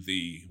to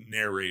the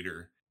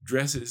narrator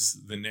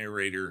dresses the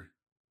narrator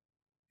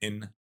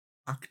in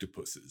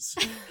octopuses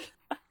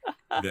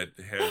that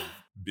have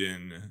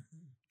been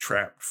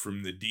trapped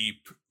from the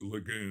deep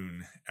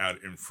lagoon out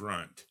in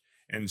front.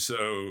 And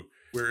so,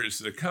 whereas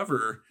the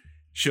cover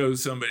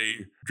shows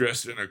somebody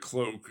dressed in a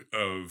cloak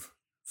of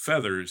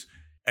feathers,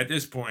 at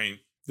this point,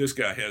 this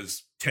guy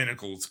has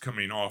tentacles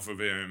coming off of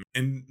him,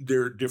 and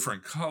they're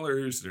different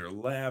colors. They're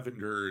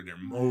lavender, they're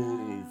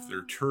mauve,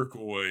 they're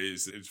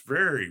turquoise. It's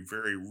very,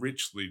 very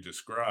richly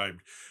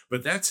described,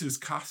 but that's his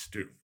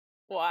costume.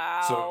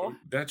 Wow. So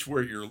that's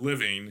where you're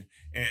living.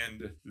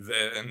 And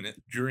then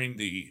during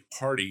the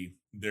party,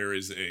 there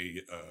is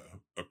a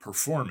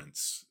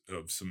performance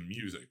of some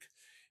music.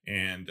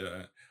 And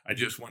I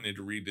just wanted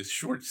to read this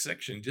short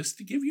section just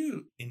to give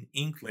you an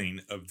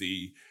inkling of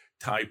the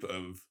type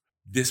of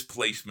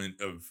displacement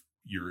of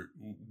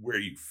where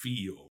you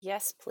feel.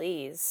 Yes,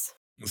 please.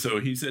 So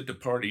he's at the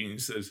party and he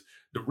says,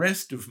 the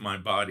rest of my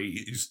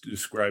body is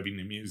describing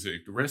the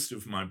music. The rest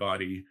of my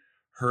body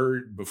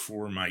heard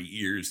before my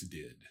ears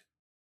did.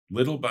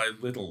 Little by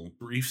little,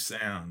 brief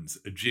sounds,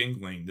 a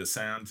jingling, the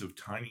sounds of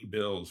tiny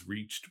bells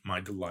reached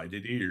my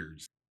delighted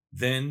ears.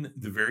 Then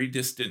the very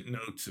distant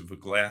notes of a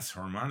glass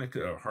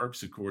harmonica, a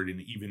harpsichord, and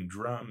even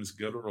drums,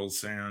 guttural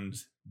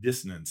sounds,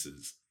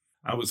 dissonances.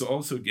 I was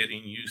also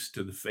getting used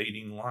to the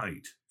fading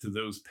light, to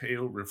those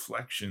pale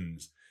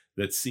reflections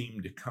that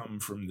seemed to come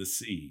from the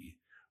sea.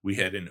 We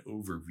had an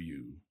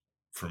overview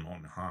from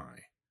on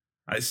high.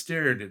 I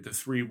stared at the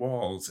three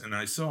walls, and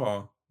I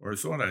saw, or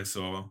thought I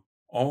saw,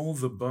 all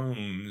the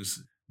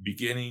bones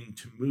beginning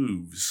to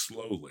move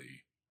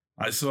slowly.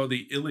 I saw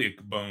the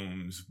iliac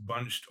bones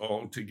bunched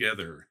all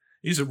together.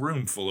 It's a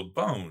room full of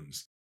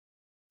bones,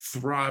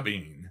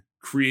 throbbing,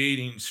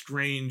 creating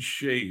strange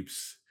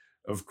shapes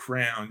of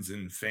crowns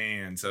and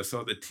fans. I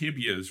saw the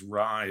tibias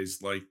rise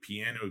like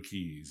piano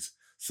keys,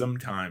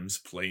 sometimes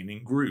playing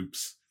in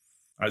groups.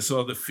 I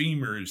saw the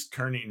femurs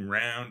turning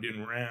round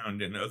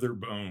and other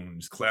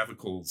bones,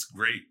 clavicles,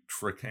 great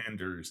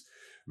trochanters,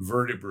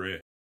 vertebrae,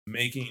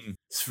 making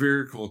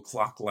spherical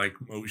clock-like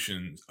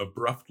motions,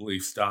 abruptly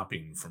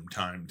stopping from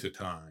time to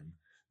time.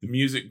 The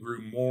music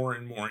grew more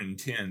and more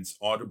intense,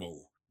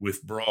 audible,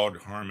 with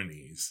broad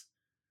harmonies.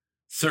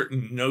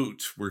 Certain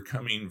notes were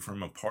coming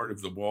from a part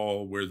of the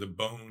wall where the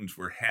bones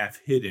were half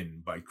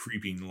hidden by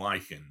creeping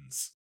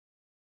lichens.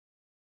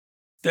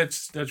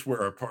 That's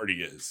where our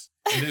party is.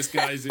 And this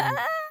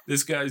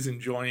guy's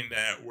enjoying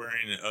that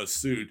wearing a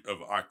suit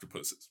of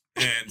octopuses.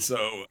 And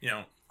so,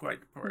 quite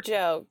the party.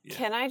 Joe,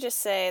 can I just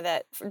say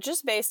that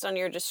just based on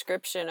your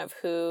description of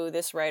who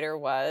this writer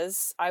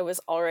was, I was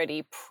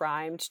already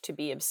primed to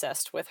be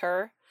obsessed with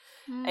her.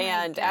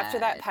 And after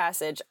that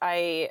passage,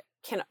 I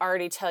can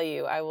already tell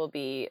you I will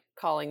be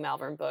calling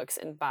Malvern Books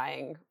and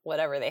buying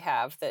whatever they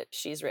have that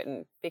she's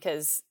written,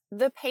 because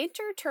the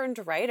painter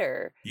turned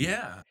writer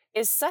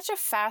is such a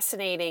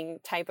fascinating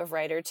type of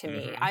writer to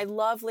me. I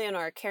love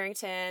Leonora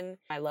Carrington.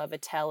 I love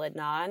Etel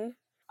Adnan.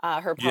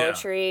 Her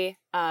poetry,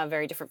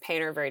 very different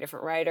painter, very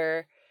different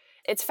writer.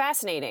 It's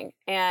fascinating.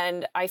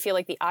 And I feel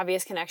like the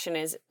obvious connection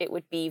is it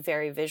would be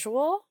very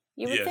visual,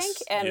 you would think.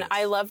 And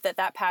I love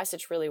that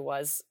passage really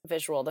was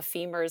visual. The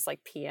femurs,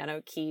 like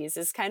piano keys,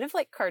 is kind of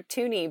like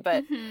cartoony,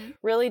 but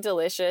really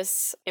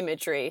delicious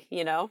imagery,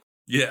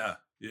 Yeah,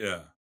 yeah.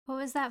 What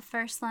was that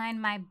first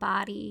line? My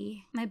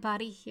body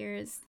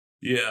hears.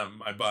 Yeah,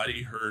 my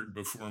body heard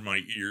before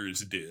my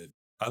ears did.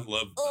 I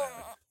love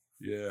that.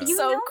 Yeah. You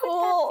so know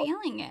cool. What that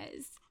feeling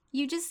is.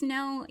 You just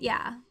know,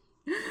 Yeah.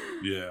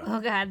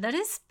 Oh God, that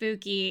is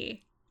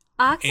spooky.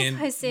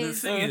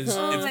 Octopuses. And the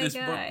thing is, if this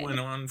God. book went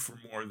on for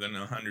more than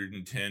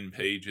 110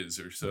 pages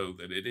or so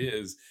that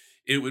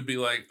it would be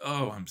like,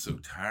 oh, I'm so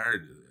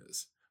tired of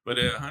this. But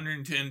at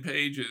 110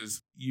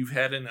 pages, you've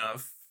had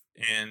enough,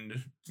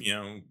 and,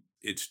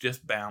 it's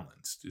just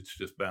balanced. It's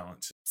just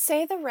balanced.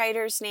 Say the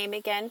writer's name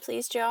again,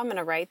 please, Joe. I'm going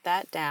to write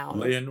that down.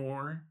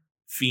 Leonor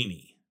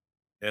Fini,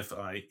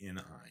 Fini.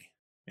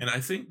 And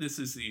I think this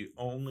is the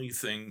only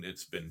thing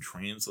that's been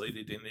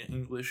translated into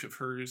English of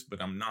hers,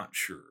 but I'm not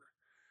sure.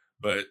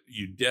 But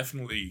you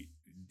definitely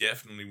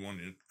want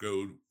to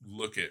go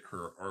look at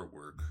her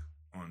artwork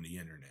on the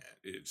internet.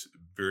 It's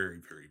very,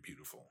 very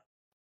beautiful.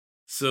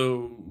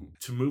 So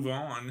to move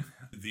on,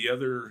 the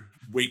other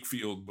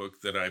Wakefield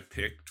book that I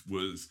picked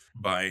was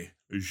by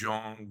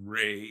Jean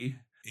Rey.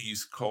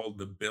 He's called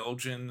The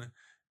Belgian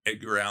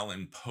Edgar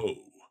Allan Poe.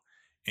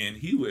 And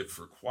he lived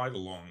for quite a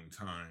long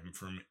time,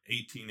 from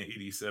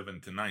 1887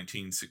 to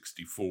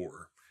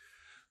 1964.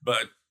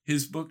 But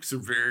his books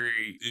are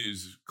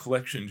is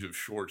collections of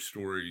short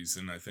stories,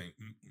 and I think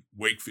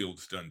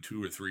Wakefield's done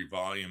 2 or 3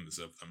 volumes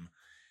of them.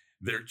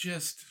 They're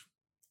just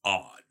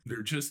odd.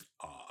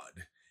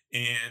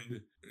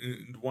 And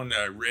the one that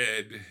I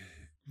read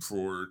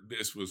for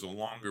this was a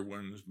longer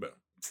one, it was about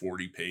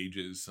 40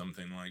 pages,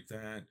 something like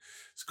that.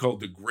 It's called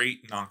The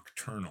Great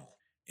Nocturnal.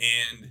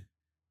 And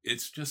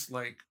it's just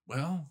like,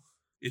 well,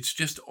 it's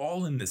just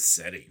all in the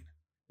setting.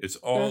 It's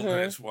all,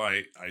 that's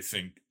why I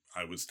think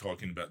I was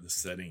talking about the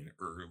setting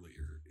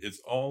earlier. It's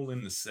all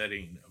in the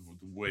setting of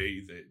the way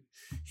that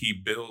he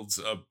builds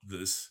up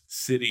this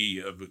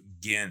city of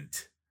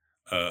Ghent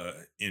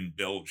in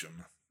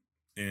Belgium.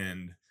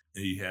 And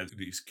he has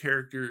these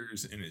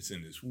characters, and it's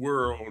in this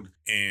world,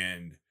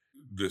 and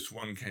this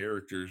one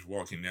character is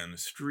walking down the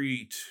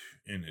street,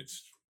 and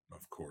it's,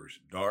 of course,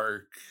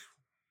 dark,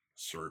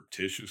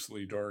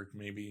 surreptitiously dark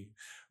maybe,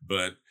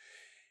 but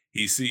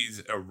he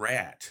sees a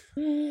rat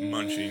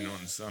munching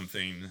on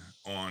something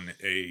on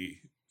a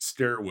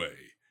stairway.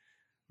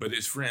 But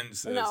his friend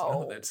says,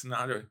 no, that's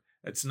not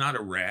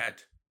a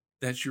rat.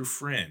 That's your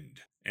friend.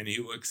 And he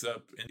looks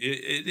up, and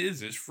it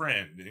is his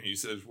friend. And he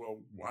says,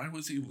 well, why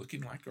was he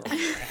looking like a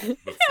rat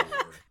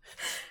before?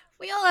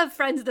 We all have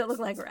friends that look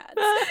like rats.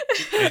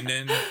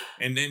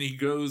 and then he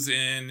goes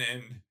in,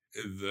 and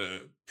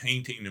the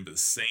painting of a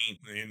saint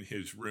in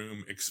his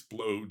room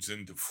explodes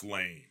into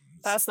flames.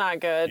 That's not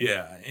good.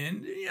 Yeah,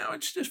 and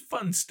it's just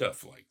fun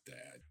stuff like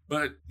that.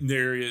 But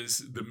there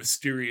is the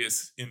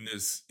mysterious in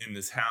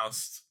this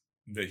house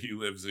that he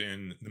lives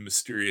in, the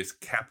mysterious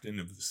captain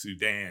of the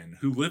Sudan,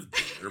 who lived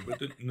there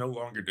but no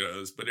longer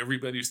does. But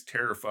everybody's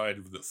terrified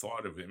of the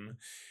thought of him,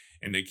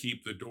 and they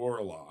keep the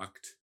door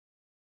locked.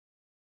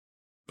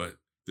 But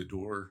the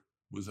door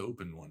was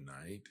open one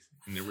night,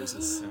 and there was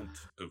a scent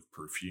of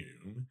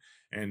perfume,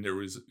 and there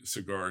was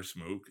cigar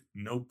smoke.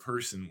 No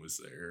person was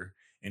there,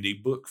 and a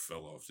book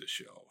fell off the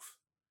shelf.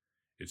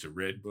 It's a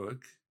red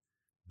book.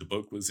 The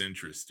book was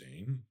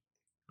interesting.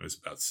 It was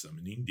about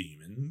summoning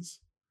demons.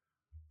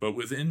 But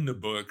within the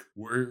book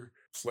were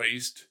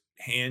placed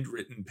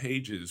handwritten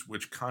pages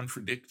which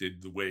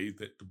contradicted the way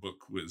that the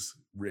book was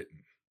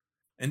written.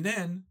 And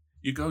then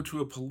you go to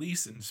a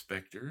police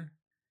inspector,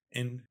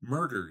 and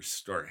murders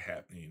start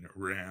happening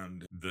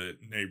around the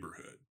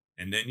neighborhood.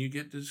 And then you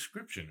get the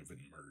description of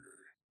a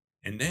murder.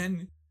 And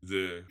then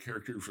the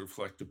characters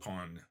reflect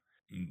upon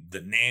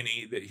the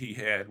nanny that he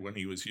had when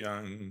he was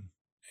young,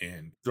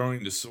 and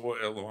throwing the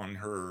soil on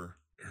her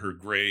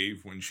grave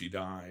when she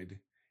died.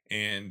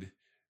 And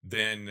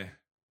then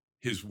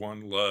his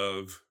one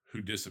love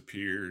who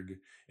disappeared.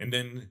 And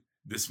then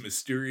this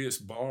mysterious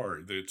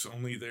bar that's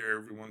only there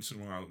every once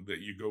in a while that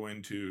you go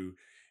into,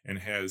 and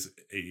has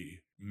a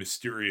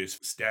mysterious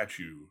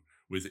statue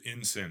with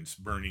incense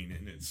burning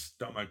in its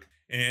stomach.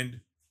 And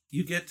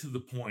you get to the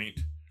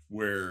point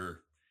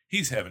where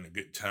he's having a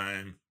good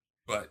time.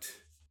 But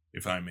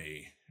if I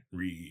may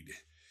read,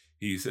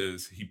 he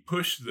says, he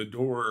pushed the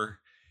door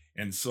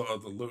and saw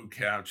the low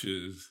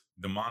couches,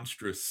 the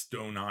monstrous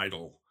stone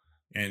idol,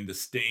 and the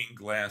stained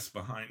glass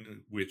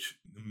behind which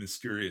the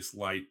mysterious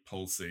light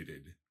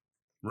pulsated.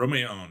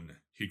 Romeon,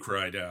 he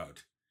cried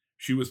out.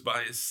 She was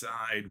by his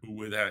side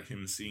without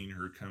him seeing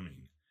her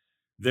coming.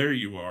 There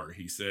you are,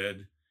 he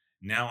said.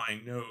 Now I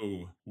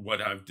know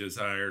what I've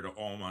desired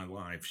all my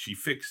life. She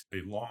fixed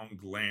a long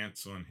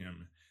glance on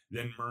him,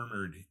 then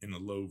murmured in a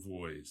low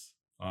voice,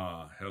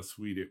 ah, how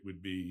sweet it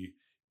would be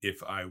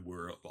if I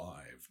were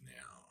alive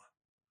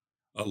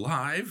now.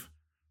 Alive?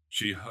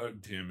 She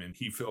hugged him, and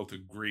he felt a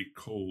great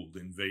cold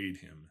invade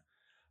him.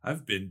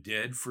 I've been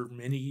dead for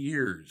many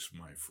years,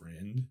 my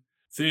friend.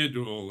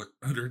 Theodule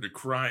uttered a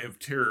cry of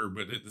terror,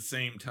 but at the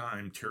same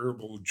time,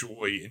 terrible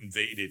joy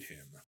invaded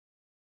him.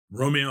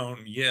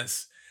 Romeon,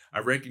 yes, I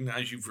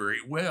recognize you very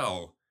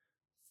well.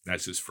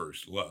 That's his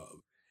first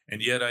love.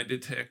 And yet I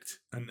detect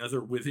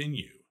another within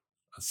you.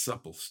 A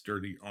supple,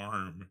 sturdy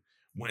arm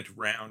went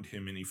round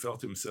him, and he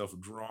felt himself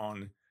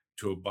drawn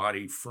to a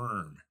body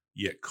firm,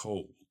 yet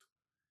cold.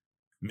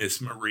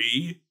 Miss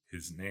Marie,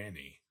 his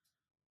nanny.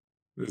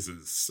 This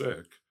is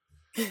sick.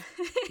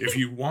 If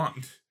you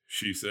want,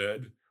 she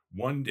said,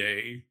 one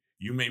day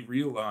you may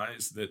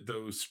realize that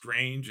though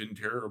strange and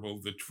terrible,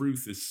 the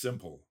truth is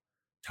simple.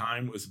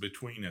 Time was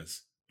between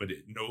us, but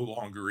it no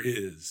longer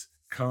is.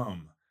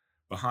 Come.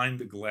 Behind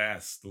the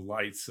glass, the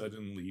light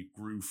suddenly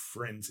grew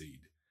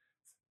frenzied.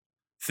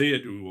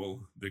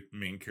 Theodule, the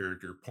main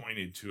character,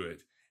 pointed to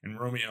it, and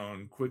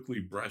Romeon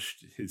quickly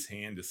brushed his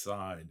hand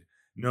aside.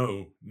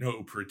 No,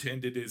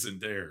 pretend it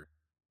isn't there.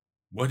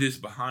 What is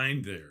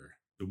behind there?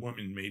 The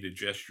woman made a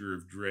gesture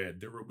of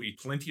dread. There will be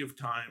plenty of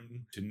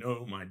time to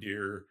know, my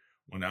dear,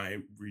 when I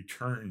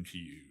return to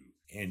you.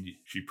 And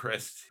she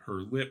pressed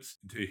her lips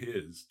to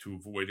his to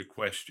avoid a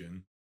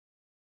question.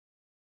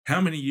 How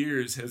many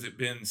years has it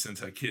been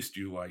since I kissed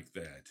you like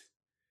that?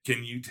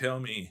 Can you tell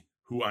me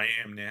who I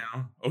am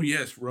now? Oh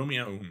yes,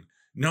 Romeo.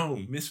 No,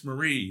 Miss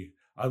Marie,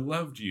 I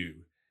loved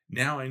you.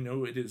 Now I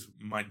know it is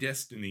my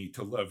destiny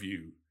to love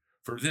you.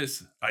 For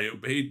this I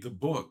obeyed the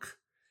book,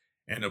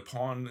 and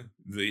upon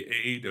the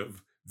aid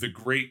of the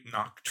Great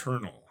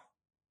Nocturnal.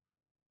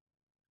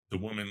 The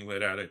woman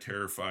let out a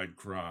terrified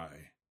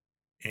cry.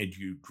 And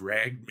you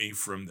dragged me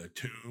from the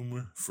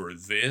tomb for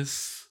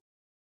this?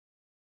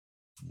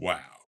 Wow.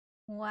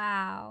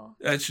 Wow.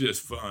 That's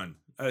just fun.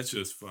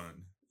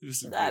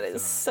 That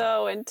is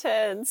so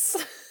intense.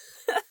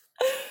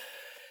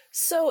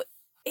 So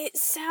it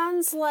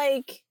sounds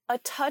like a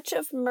touch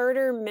of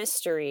murder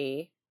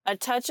mystery, a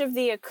touch of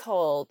the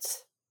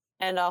occult,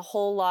 And a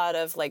whole lot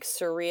of like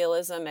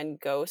surrealism and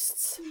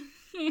ghosts.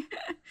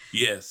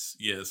 Yes,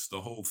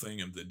 the whole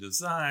thing of the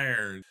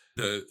desire,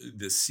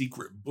 the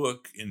secret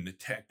book in the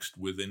text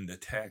within the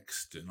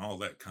text, and all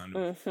that kind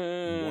of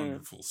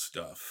wonderful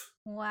stuff.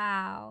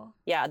 Wow.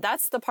 Yeah,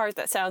 that's the part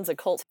that sounds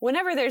occult.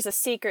 Whenever there's a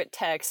secret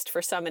text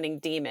for summoning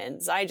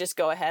demons, I just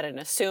go ahead and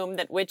assume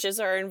that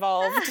witches are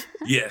involved.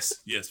 Yes,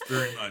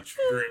 very much.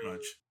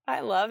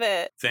 I love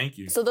it. Thank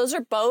you. So those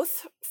are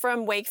both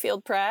from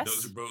Wakefield Press?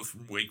 Those are both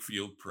from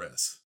Wakefield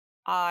Press.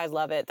 I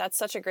love it. That's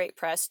such a great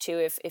press,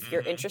 too, if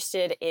you're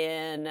interested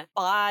in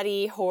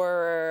body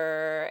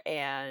horror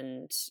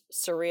and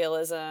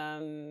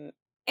surrealism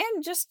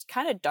and just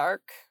kind of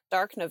dark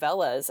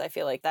novellas. I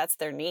feel like that's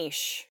their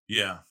niche.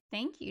 Yeah.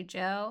 Thank you,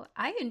 Joe.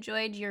 I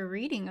enjoyed your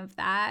reading of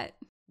that.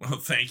 Well,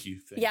 thank you.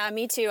 Yeah,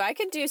 me too. I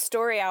could do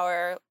story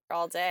hour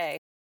all day.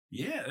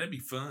 Yeah, that'd be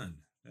fun.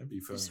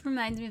 It just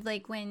reminds me of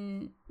like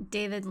when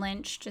David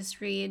Lynch just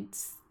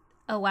reads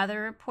a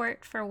weather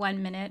report for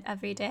 1 minute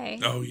every day.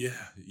 Oh,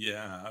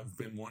 yeah. I've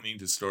been wanting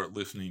to start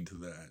listening to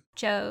that.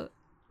 Joe,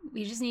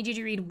 we just need you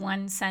to read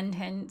one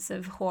sentence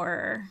of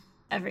horror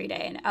every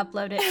day and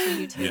upload it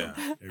to YouTube.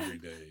 Yeah, every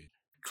day.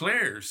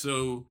 Claire,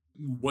 so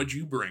what'd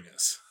you bring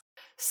us?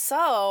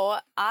 So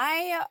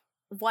I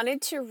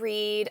wanted to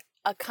read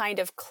a kind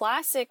of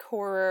classic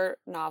horror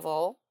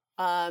novel,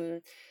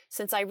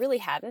 since I really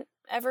hadn't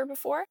ever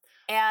before.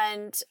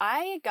 And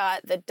I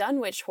got the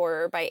Dunwich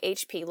Horror by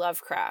H.P.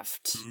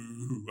 Lovecraft.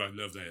 Ooh, I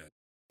love that.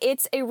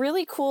 It's a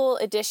really cool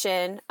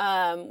edition,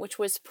 which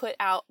was put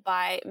out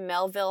by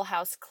Melville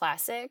House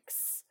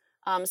Classics.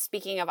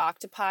 Speaking of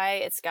octopi,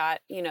 it's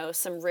got,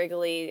 some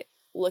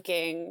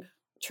wriggly-looking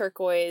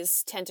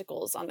turquoise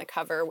tentacles on the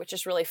cover, which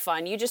is really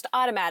fun. You just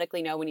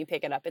automatically know when you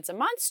pick it up it's a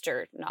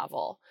monster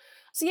novel.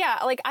 So yeah,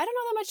 I don't know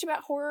that much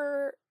about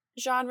horror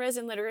genres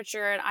in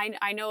literature, and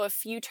I know a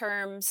few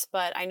terms,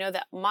 but I know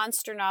that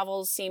monster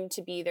novels seem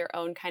to be their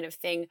own kind of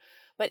thing.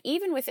 But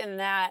even within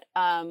that,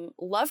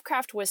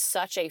 Lovecraft was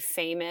such a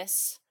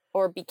famous,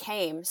 or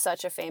became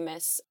such a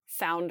famous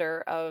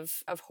founder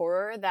of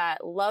horror,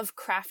 that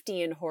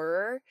Lovecraftian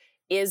horror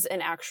is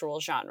an actual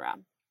genre.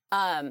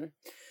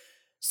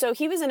 So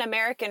he was an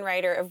American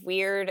writer of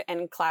weird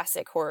and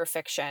classic horror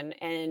fiction,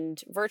 and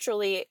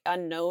virtually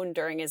unknown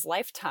during his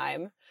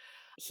lifetime.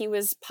 He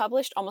was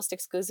published almost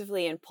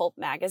exclusively in pulp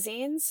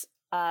magazines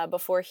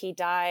before he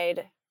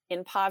died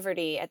in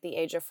poverty at the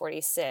age of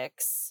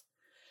 46.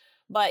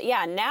 But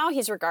yeah, now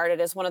he's regarded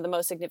as one of the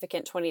most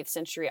significant 20th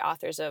century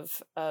authors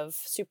of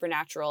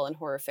supernatural and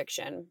horror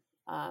fiction.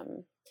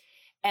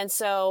 And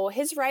so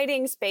his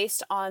writings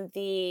based on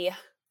the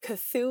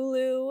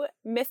Cthulhu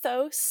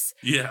mythos.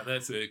 Yeah,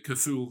 that's it,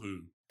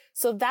 Cthulhu.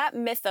 So that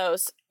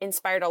mythos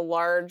inspired a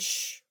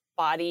large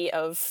body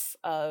of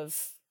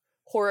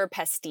horror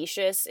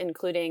pastiches,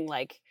 including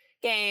like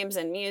games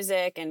and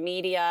music and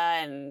media,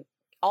 and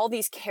all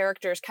these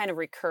characters kind of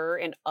recur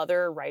in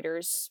other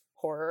writers'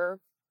 horror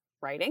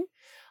writing.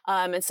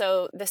 And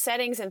so the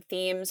settings and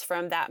themes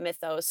from that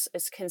mythos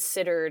is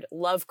considered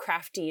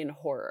Lovecraftian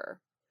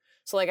horror.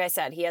 So like I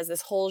said, he has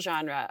this whole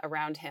genre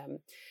around him.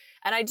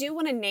 And I do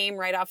want to name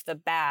right off the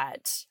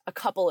bat a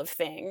couple of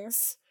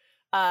things.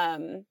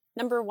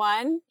 Number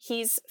one,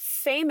 he's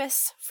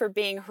famous for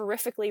being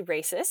horrifically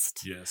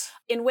racist. Yes.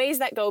 In ways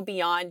that go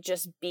beyond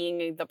just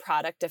being the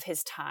product of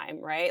his time,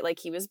 right? Like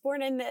he was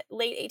born in the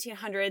late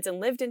 1800s and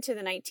lived into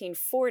the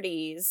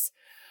 1940s.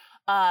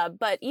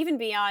 But even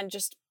beyond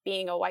just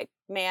being a white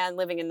man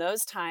living in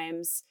those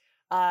times,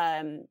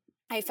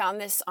 I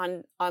found this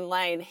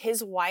online.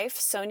 His wife,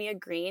 Sonia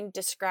Green,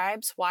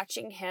 describes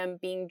watching him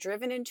being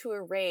driven into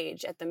a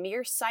rage at the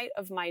mere sight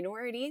of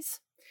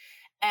minorities,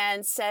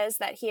 and says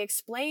that he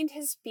explained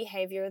his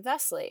behavior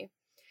thusly: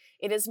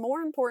 "It is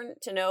more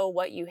important to know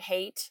what you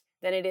hate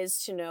than it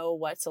is to know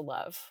what to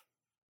love."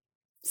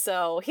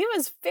 So he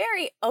was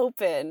very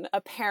open,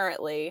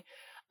 apparently,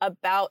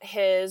 about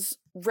his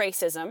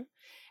racism.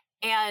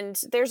 And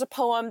there's a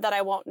poem that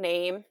I won't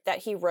name that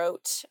he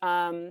wrote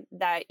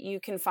that you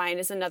can find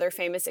as another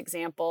famous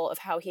example of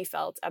how he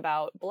felt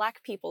about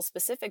Black people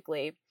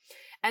specifically.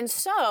 And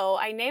so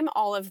I name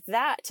all of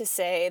that to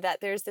say that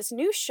there's this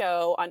new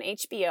show on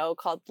HBO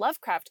called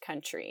Lovecraft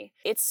Country.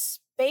 It's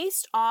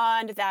based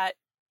on that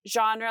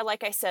genre,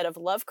 like I said, of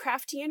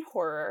Lovecraftian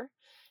horror,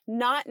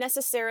 not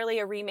necessarily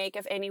a remake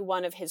of any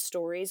one of his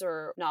stories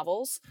or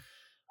novels.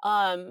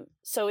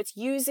 So it's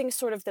using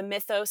sort of the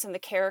mythos and the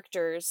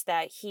characters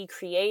that he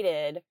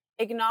created,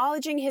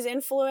 acknowledging his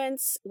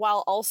influence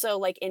while also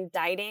like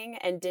indicting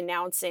and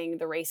denouncing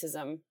the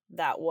racism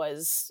that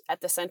was at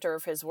the center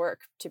of his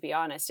work. To be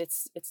honest,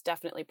 it's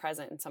definitely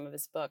present in some of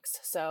his books.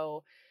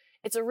 So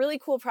it's a really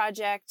cool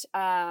project.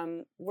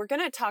 We're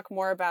going to talk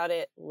more about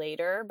it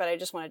later, but I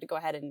just wanted to go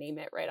ahead and name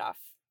it right off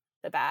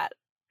the bat.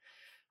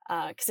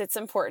 Because it's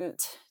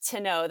important to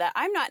know that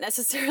I'm not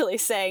necessarily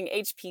saying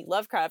H.P.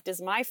 Lovecraft is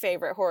my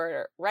favorite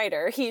horror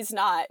writer. He's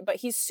not, but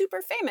he's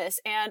super famous.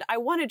 And I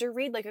wanted to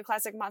read like a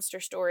classic monster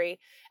story.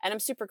 And I'm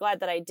super glad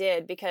that I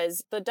did,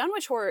 because the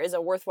Dunwich Horror is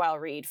a worthwhile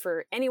read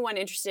for anyone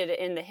interested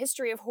in the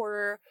history of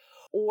horror,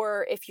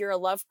 or if you're a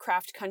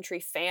Lovecraft Country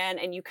fan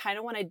and you kind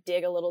of want to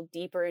dig a little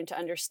deeper into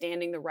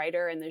understanding the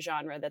writer and the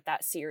genre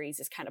that series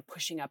is kind of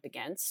pushing up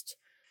against.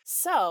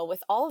 So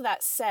with all of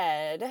that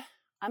said,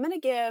 I'm going to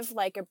give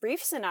like a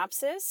brief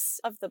synopsis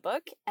of the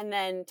book and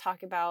then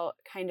talk about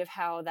kind of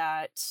how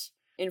that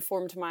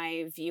informed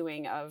my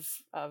viewing of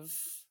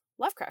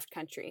Lovecraft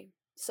Country.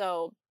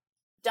 So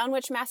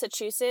Dunwich,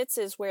 Massachusetts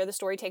is where the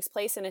story takes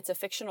place, and it's a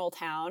fictional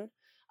town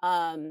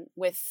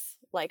with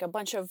like a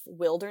bunch of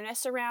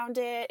wilderness around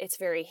it. It's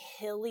very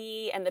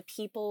hilly, and the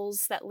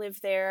peoples that live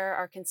there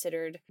are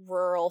considered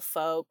rural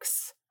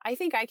folks. I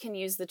think I can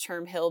use the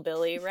term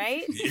hillbilly,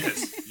 right?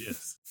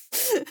 Yes.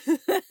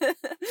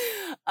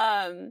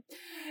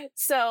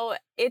 So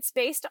it's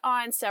based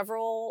on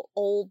several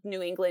old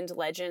New England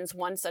legends.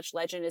 One such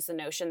legend is the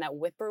notion that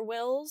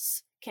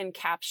whippoorwills can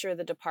capture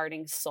the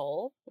departing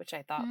soul, which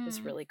I thought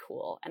was really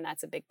cool. And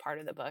that's a big part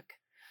of the book.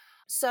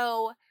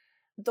 So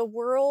the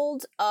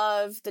world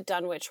of the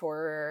Dunwich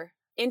Horror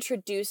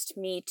introduced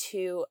me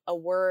to a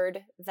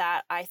word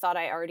that I thought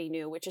I already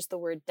knew, which is the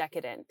word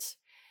decadent.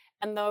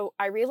 And though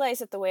I realize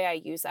that the way I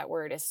use that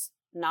word is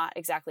not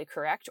exactly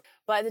correct,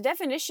 but the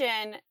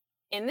definition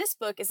in this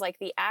book is like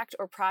the act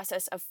or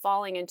process of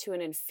falling into an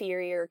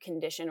inferior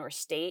condition or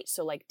state,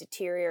 so like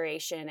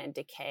deterioration and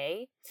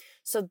decay.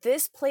 So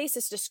this place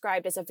is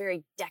described as a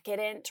very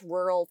decadent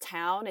rural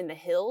town in the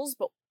hills,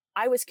 but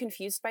I was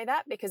confused by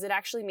that because it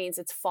actually means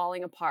it's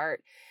falling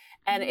apart.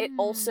 And it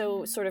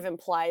also sort of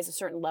implies a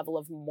certain level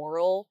of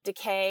moral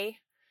decay.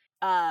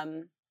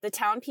 The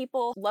town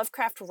people,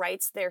 Lovecraft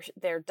writes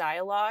their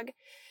dialogue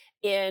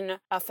in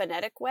a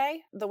phonetic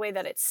way, the way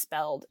that it's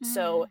spelled.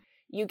 So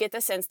you get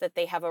the sense that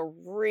they have a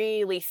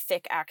really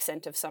thick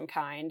accent of some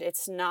kind.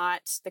 It's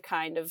not the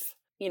kind of,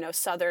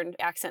 Southern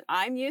accent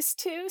I'm used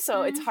to.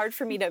 So it's hard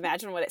for me to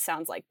imagine what it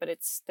sounds like, but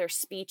their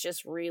speech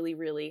is really,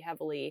 really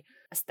heavily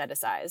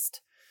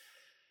aestheticized.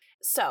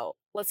 So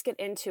let's get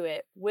into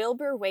it.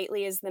 Wilbur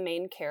Whately is the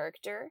main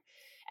character,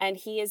 and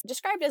he is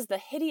described as the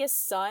hideous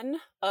son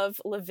of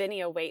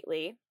Lavinia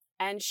Whately.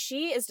 And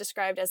she is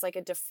described as like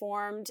a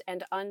deformed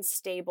and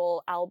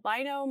unstable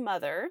albino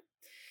mother,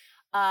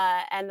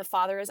 and the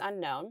father is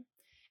unknown.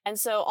 And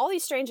so all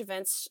these strange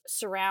events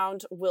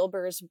surround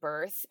Wilbur's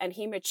birth, and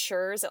he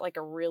matures at like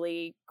a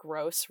really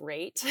gross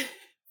rate,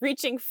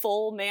 reaching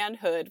full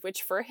manhood,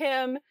 which for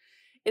him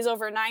is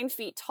over 9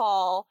 feet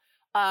tall,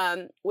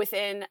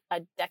 within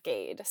a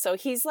decade. So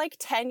he's like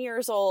 10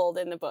 years old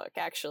in the book,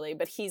 actually,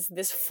 but he's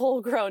this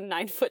full-grown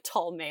 9-foot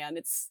tall man.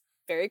 It's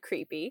very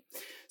creepy.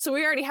 So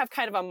we already have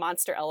kind of a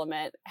monster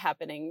element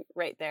happening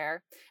right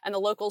there. And the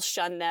locals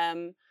shun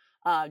them.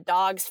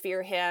 Dogs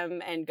fear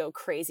him and go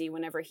crazy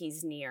whenever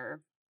he's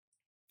near.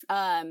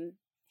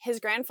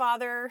 His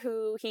grandfather,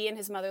 who he and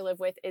his mother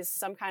live with, is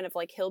some kind of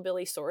like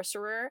hillbilly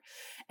sorcerer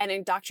and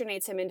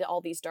indoctrinates him into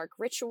all these dark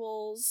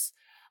rituals.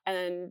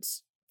 And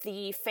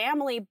the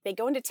family, they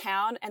go into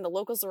town and the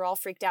locals are all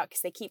freaked out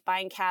because they keep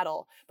buying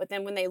cattle. But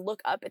then when they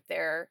look up at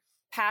their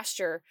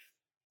pasture,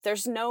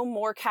 there's no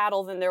more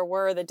cattle than there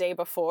were the day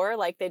before.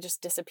 Like they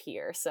just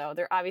disappear. So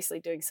they're obviously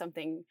doing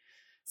something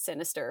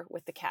sinister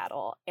with the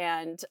cattle.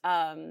 And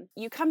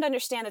you come to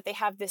understand that they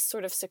have this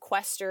sort of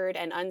sequestered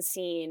and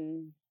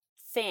unseen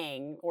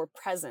thing or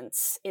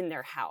presence in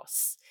their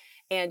house.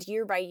 And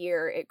year by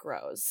year, it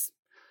grows.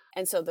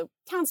 And so the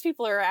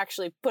townspeople are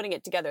actually putting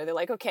it together. They're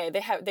like, okay,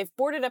 they've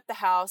boarded up the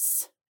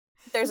house.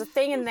 There's a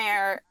thing in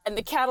there, and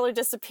the cattle are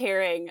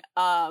disappearing.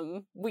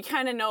 We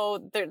kind of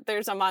know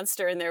there's a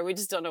monster in there. We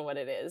just don't know what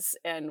it is.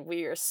 And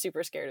we are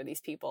super scared of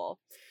these people.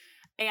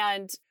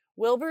 And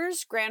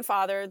Wilbur's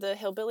grandfather, the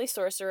hillbilly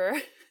sorcerer,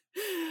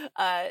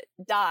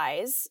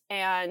 dies,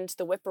 and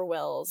the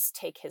whippoorwills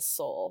take his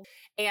soul.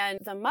 And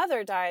the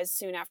mother dies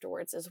soon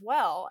afterwards as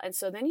well. And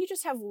so then you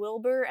just have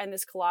Wilbur and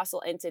this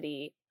colossal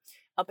entity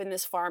up in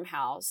this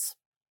farmhouse.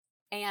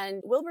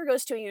 And Wilbur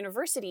goes to a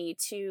university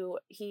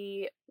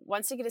he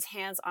wants to get his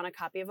hands on a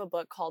copy of a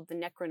book called the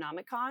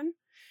Necronomicon,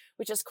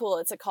 which is cool.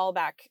 It's a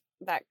callback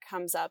that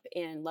comes up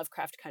in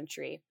Lovecraft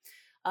Country.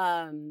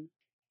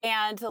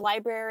 And the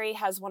library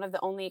has one of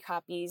the only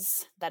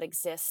copies that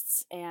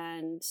exists,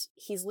 and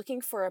he's looking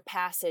for a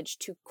passage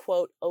to,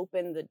 quote,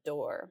 open the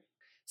door.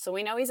 So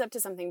we know he's up to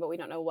something, but we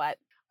don't know what.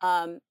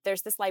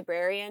 There's this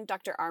librarian,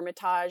 Dr.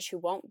 Armitage, who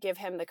won't give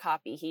him the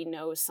copy. He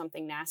knows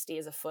something nasty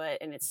is afoot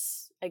and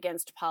it's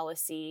against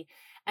policy.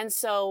 And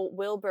so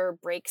Wilbur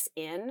breaks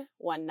in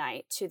one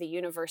night to the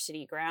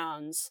university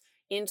grounds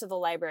into the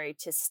library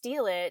to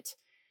steal it.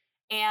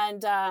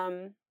 And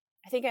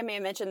I think I may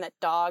have mentioned that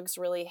dogs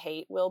really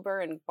hate Wilbur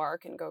and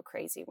bark and go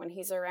crazy when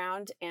he's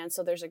around. And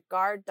so there's a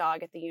guard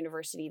dog at the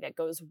university that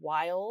goes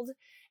wild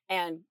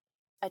and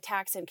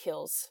attacks and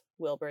kills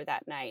Wilbur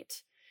that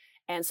night.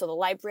 And so the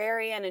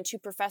librarian and 2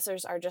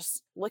 professors are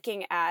just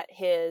looking at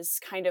his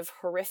kind of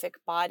horrific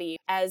body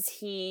as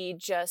he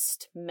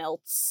just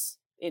melts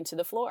into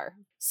the floor.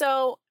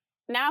 So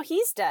now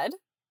he's dead.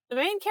 The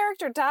main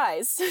character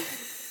dies.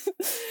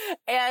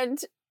 And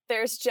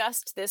there's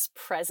just this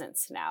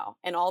presence now.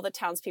 And all the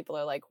townspeople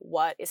are like,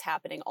 what is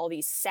happening? All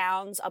these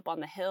sounds up on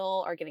the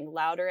hill are getting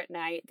louder at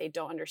night. They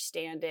don't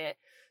understand it.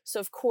 So,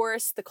 of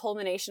course, the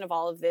culmination of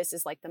all of this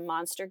is like the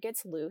monster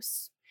gets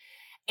loose.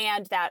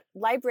 And that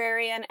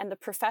librarian and the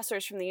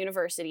professors from the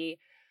university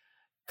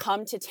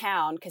come to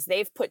town because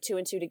they've put 2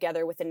 and 2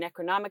 together with the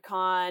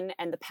Necronomicon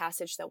and the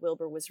passage that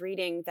Wilbur was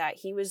reading that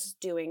he was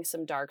doing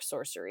some dark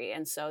sorcery.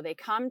 And so they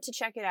come to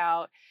check it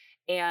out.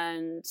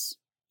 And,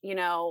 you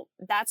know,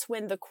 that's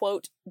when the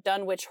quote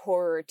Dunwich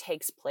Horror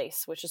takes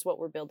place, which is what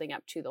we're building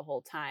up to the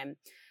whole time.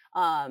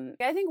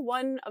 I think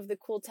one of the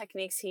cool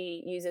techniques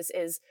he uses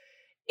is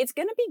it's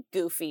going to be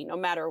goofy no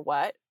matter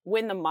what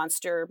when the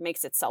monster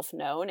makes itself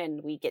known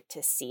and we get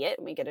to see it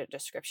and we get a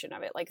description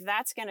of it. Like,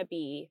 that's going to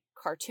be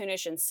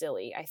cartoonish and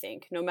silly, I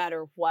think, no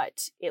matter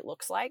what it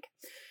looks like.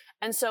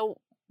 And so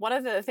one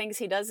of the things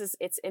he does is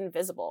it's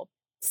invisible.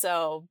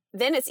 So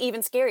then it's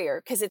even scarier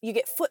because you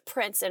get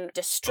footprints and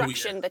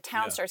destruction. The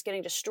town starts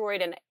getting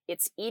destroyed and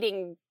it's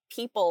eating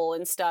people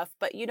and stuff,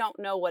 but you don't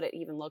know what it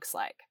even looks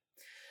like.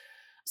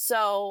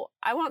 So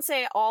I won't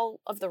say all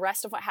of the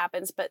rest of what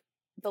happens, but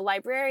the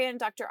librarian,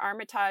 Dr.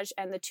 Armitage,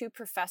 and the 2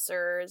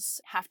 professors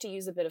have to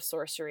use a bit of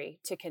sorcery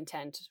to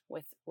contend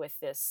with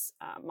this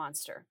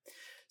monster.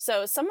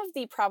 So some of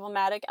the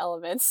problematic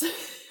elements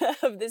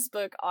of this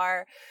book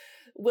are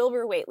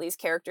Wilbur Whately's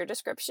character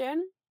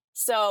description.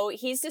 So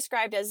he's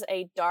described as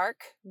a dark,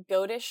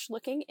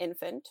 goatish-looking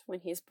infant when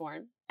he's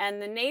born,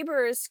 and the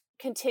neighbors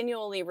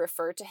continually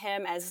refer to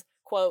him as,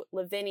 quote,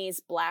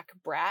 Lavini's black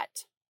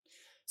brat.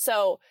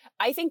 So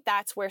I think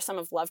that's where some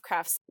of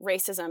Lovecraft's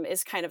racism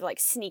is kind of like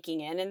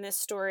sneaking in this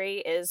story,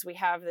 is we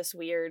have this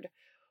weird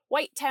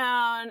white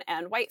town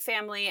and white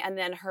family, and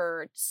then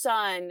her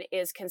son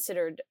is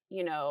considered,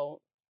 you know,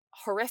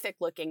 horrific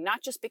looking,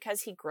 not just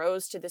because he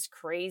grows to this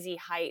crazy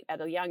height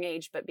at a young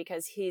age, but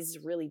because he's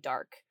really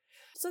dark.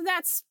 So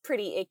that's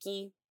pretty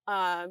icky,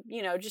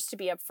 you know, just to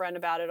be upfront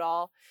about it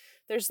all.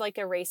 There's like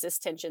a racist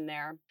tension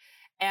there.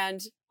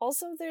 And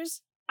also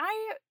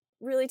I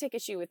really take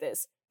issue with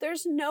this.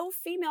 There's no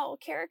female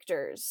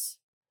characters.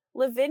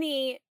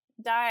 Lavini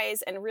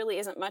dies and really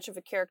isn't much of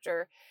a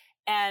character.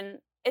 And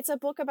it's a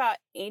book about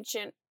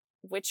ancient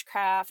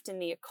witchcraft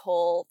and the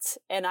occult.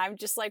 And I'm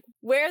just like,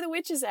 where are the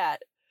witches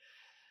at?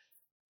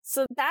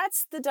 So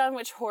that's the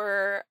Dunwich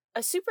Horror.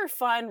 A super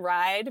fun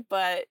ride,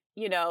 but,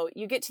 you know,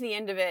 you get to the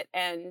end of it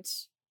and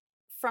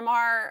from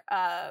our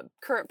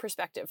current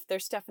perspective,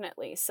 there's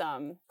definitely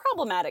some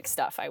problematic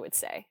stuff, I would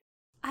say.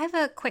 I have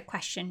a quick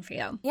question for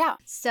you. Yeah.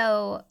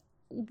 So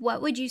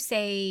what would you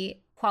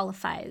say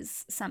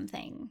qualifies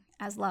something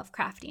as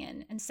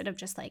Lovecraftian instead of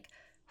just like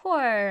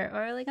horror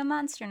or like a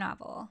monster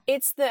novel?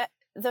 It's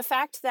the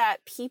fact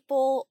that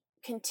people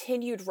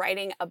continued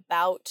writing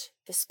about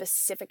the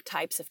specific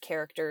types of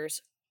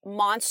characters,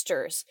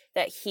 monsters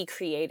that he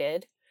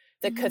created,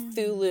 the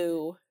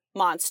Cthulhu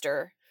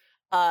monster.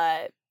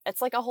 It's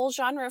like a whole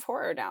genre of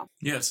horror now.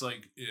 Yeah,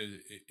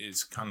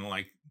 it's kind of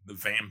like the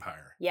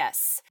vampire.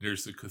 Yes.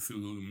 There's the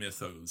Cthulhu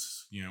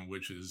mythos, you know,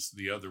 which is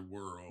the other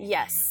world.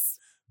 Yes.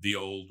 And the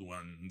old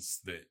ones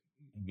that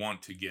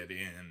want to get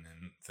in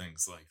and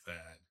things like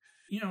that.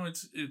 You know,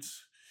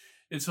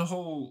 it's a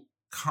whole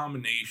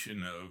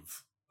combination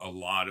of a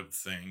lot of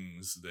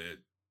things that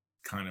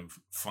kind of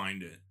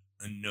find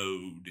a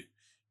node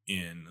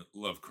in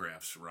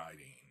Lovecraft's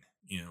writing,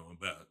 you know,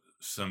 about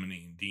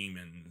summoning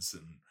demons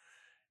and,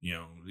 you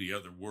know, the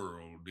other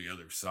world, the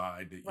other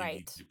side that you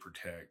need to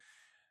protect.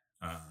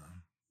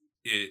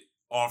 It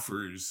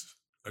offers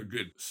a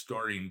good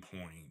starting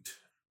point,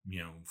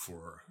 you know,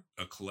 for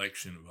a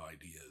collection of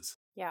ideas.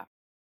 Yeah.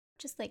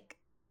 Just like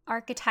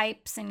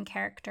archetypes and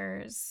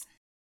characters.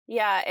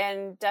 Yeah,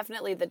 and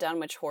definitely the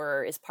Dunwich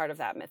Horror is part of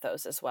that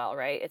mythos as well,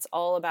 right? It's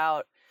all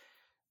about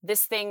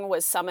this thing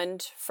was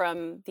summoned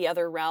from the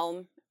other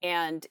realm,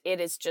 and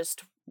it is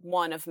just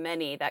one of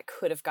many that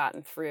could have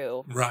gotten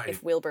through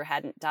if Wilbur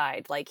hadn't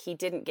died. Like, he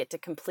didn't get to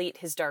complete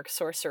his dark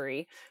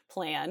sorcery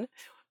plan.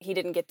 He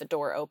didn't get the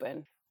door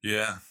open.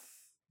 Yeah,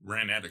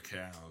 ran out of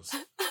cows.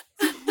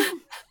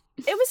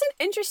 It was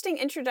an interesting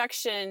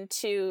introduction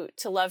to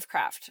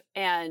Lovecraft,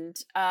 and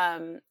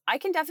I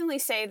can definitely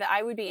say that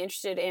I would be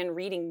interested in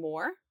reading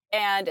more,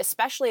 and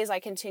especially as I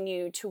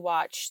continue to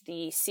watch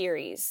the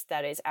series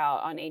that is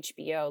out on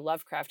HBO,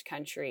 Lovecraft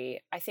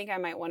Country. I think I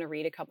might want to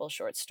read a couple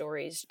short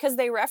stories because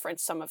they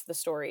reference some of the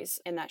stories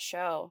in that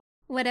show.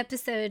 What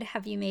episode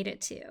have you made it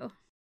to?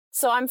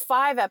 So I'm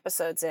 5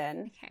 episodes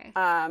in, okay.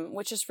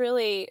 Which is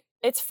really...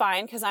 It's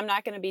fine because I'm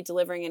not going to be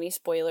delivering any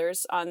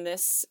spoilers on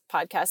this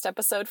podcast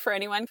episode for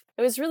anyone.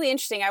 It was really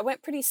interesting. I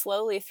went pretty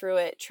slowly through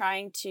it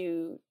trying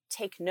to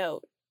take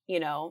note, you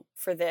know,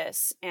 for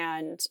this.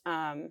 And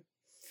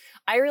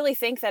I really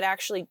think that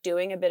actually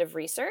doing a bit of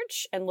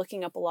research and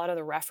looking up a lot of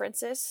the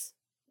references,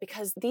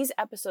 because these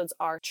episodes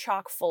are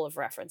chock full of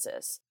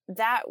references,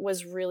 that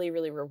was really,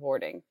 really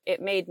rewarding.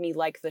 It made me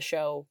like the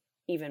show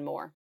even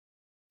more.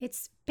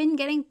 It's been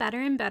getting better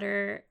and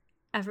better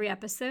every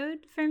episode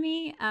for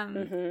me. I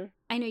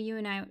know you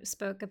and I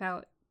spoke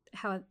about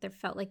how there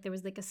felt like there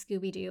was like a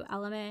Scooby-Doo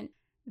element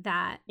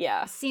that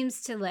Yeah.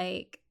 seems to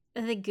like,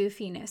 the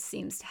goofiness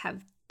seems to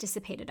have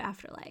dissipated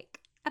after like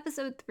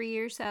episode 3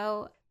 or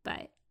so,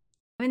 but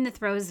I'm in the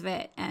throes of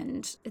it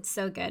and it's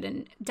so good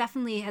and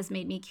definitely has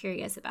made me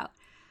curious about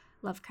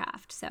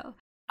Lovecraft. So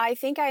I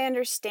think I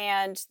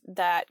understand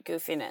that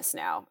goofiness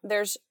now.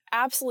 There's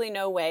absolutely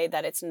no way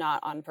that it's not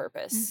on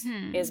purpose,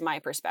 is my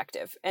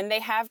perspective. And they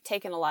have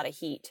taken a lot of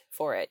heat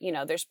for it. You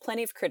know, there's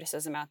plenty of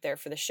criticism out there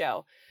for the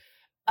show.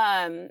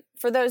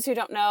 For those who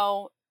don't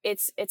know,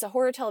 it's a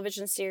horror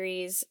television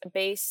series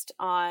based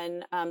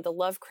on the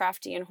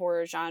Lovecraftian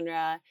horror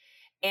genre.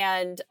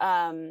 And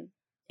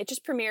it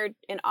just premiered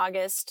in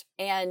August.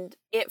 And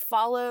it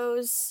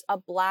follows a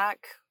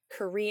Black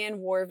Korean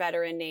War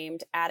veteran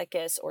named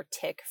Atticus or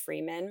Tick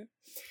Freeman.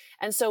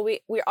 And so we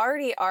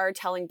already are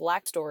telling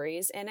Black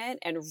stories in it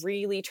and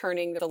really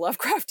turning the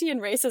Lovecraftian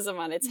racism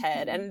on its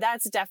head. And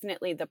that's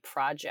definitely the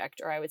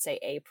project, or I would say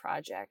a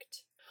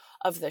project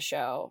of the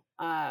show.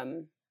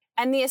 And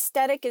the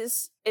aesthetic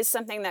is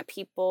something that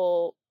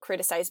people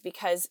criticize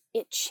because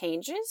it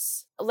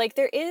changes. Like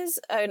there is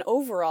an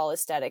overall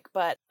aesthetic,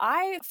 but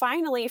I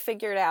finally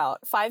figured out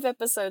 5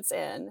 episodes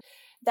in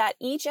that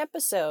each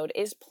episode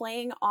is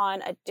playing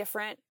on a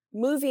different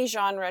movie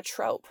genre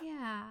trope.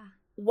 yeah.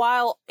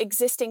 While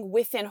existing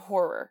within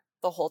horror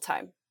the whole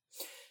time.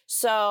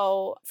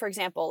 So, for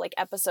example, like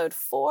episode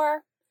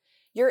 4,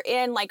 you're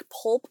in like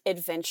pulp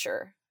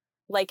adventure,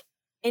 like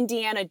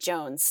Indiana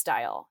Jones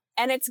style.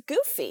 And it's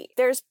goofy.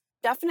 There's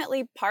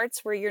definitely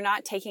parts where you're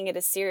not taking it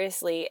as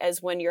seriously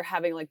as when you're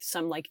having like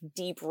some like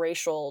deep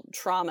racial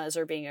traumas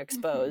are being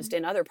exposed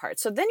in other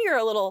parts. So then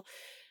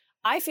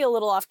I feel a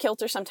little off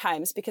kilter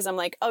sometimes because I'm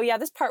like, oh yeah,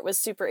 this part was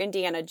super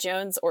Indiana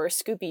Jones or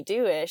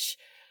Scooby-Doo-ish.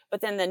 But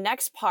then the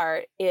next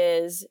part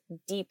is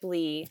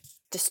deeply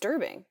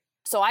disturbing.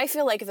 So I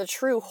feel like the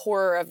true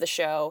horror of the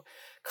show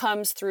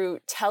comes through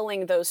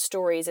telling those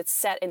stories. It's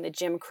set in the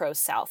Jim Crow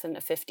South in the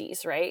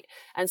 50s, right?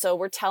 And so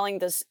we're telling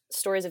the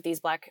stories of these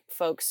Black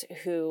folks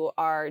who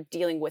are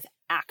dealing with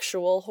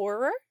actual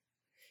horror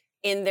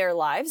in their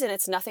lives. And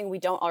it's nothing we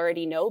don't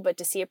already know, but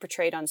to see it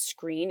portrayed on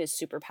screen is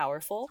super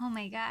powerful. Oh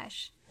my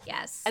gosh.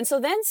 Yes. And so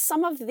then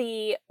some of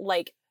the,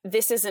 like,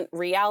 this isn't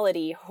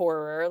reality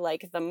horror,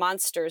 like the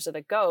monsters or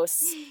the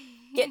ghosts,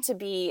 get to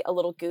be a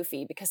little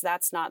goofy because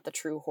that's not the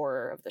true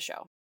horror of the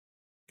show.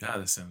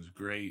 God, that sounds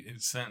great.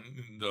 It's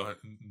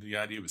the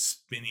idea of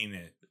spinning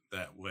it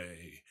that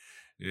way.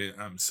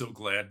 I'm so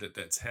glad that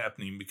that's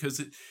happening because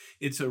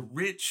it's a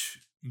rich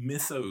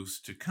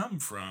mythos to come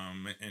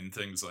from and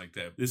things like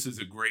that. This is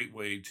a great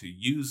way to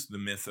use the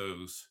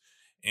mythos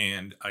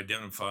and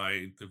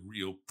identify the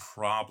real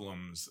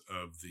problems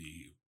of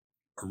the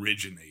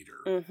originator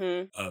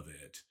of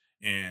it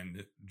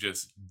and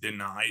just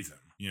deny them.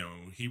 You know,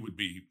 he would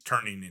be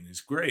turning in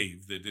his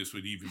grave that this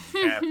would even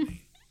be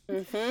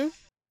happening.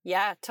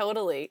 Yeah,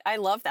 totally. I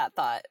love that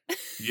thought.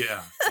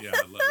 Yeah, I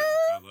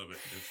love it.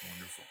 It's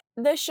wonderful.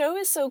 The show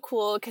is so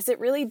cool because it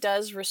really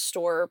does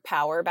restore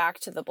power back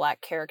to the Black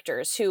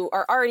characters who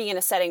are already in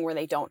a setting where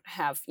they don't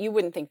have, you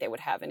wouldn't think they would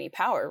have any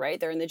power, right?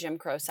 They're in the Jim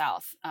Crow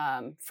South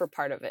for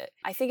part of it.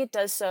 I think it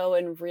does so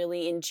in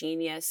really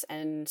ingenious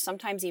and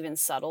sometimes even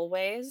subtle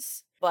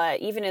ways. But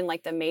even in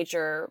like the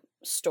major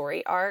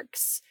story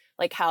arcs,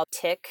 like how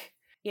Tick,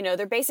 you know,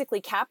 they're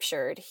basically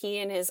captured. He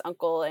and his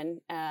uncle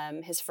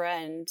and his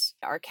friend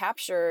are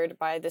captured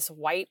by this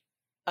white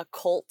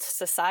occult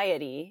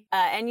society.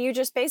 And you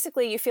just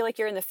basically, you feel like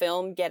you're in the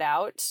film Get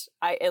Out.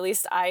 At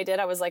least I did.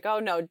 I was like, oh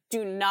no,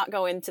 do not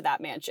go into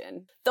that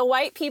mansion. The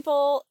white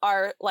people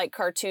are like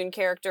cartoon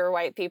character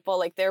white people.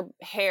 Like their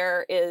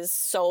hair is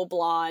so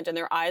blonde and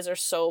their eyes are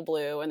so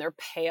blue and they're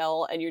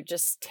pale and you're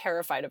just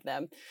terrified of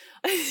them.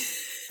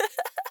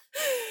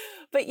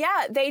 But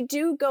yeah, they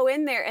do go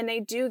in there and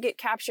they do get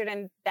captured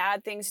and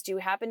bad things do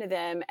happen to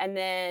them. And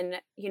then,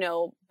 you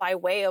know, by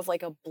way of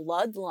like a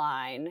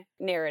bloodline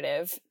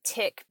narrative,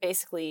 Tick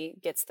basically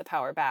gets the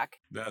power back.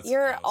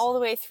 You're awesome. All the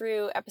way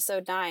through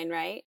episode 9,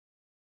 right?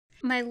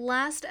 My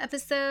last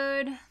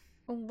episode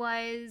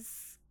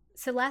was,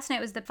 so last night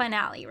was the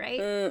finale,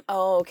 right?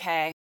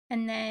 Okay.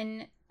 And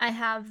then I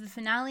have the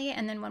finale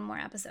and then one more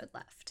episode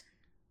left.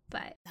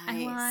 But nice.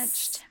 I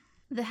watched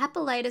the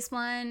Hepatitis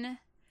one,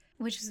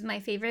 which was my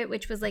favorite,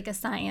 which was like a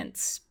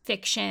science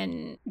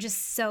fiction,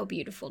 just so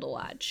beautiful to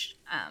watch.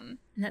 And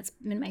that's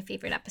been my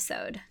favorite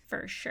episode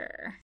for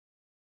sure.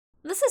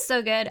 This is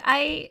so good.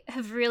 I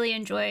have really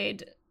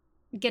enjoyed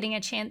getting a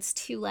chance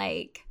to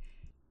like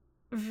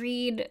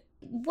read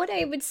what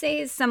I would say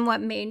is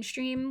somewhat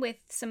mainstream with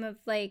some of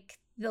like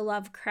the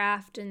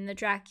Lovecraft and the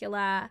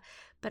Dracula,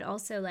 but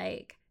also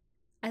like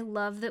I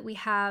love that we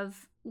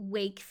have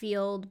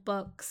Wakefield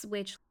books,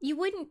 which you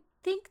wouldn't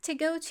think to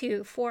go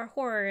to for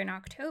horror in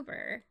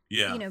October.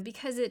 Yeah. You know,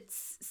 because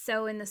it's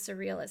so in the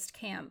surrealist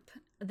camp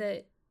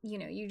that, you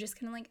know, you're just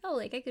kind of like, oh,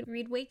 like I could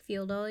read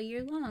Wakefield all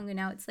year long. And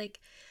now it's like,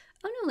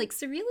 oh no, like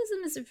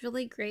surrealism is a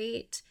really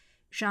great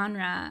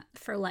genre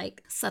for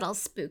like subtle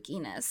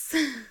spookiness.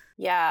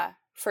 Yeah,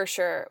 for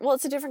sure. Well,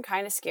 it's a different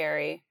kind of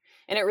scary.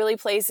 And it really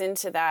plays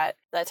into that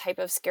type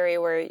of scary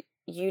where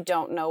you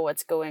don't know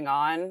what's going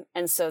on,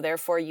 and so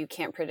therefore you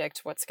can't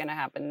predict what's going to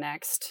happen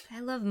next. I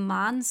love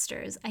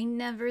monsters. I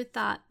never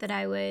thought that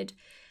I would.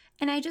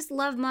 And I just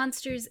love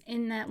monsters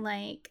in that,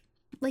 like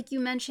you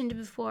mentioned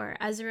before,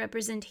 as a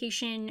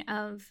representation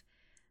of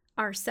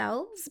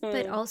ourselves,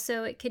 but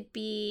also it could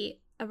be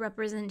a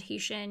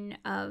representation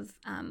of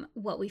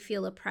what we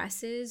feel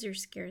oppresses or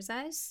scares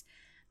us.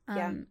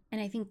 And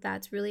I think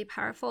that's really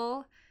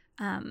powerful.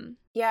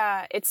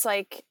 Yeah, it's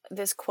like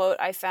this quote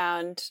I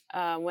found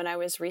when I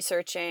was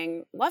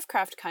researching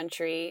Lovecraft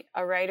Country.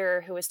 A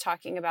writer who was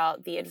talking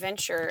about the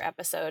adventure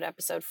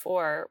episode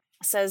 4,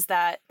 says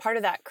that part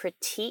of that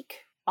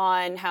critique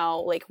on how,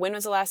 like, when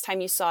was the last time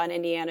you saw an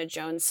Indiana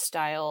Jones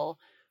style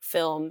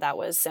film that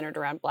was centered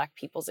around Black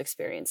people's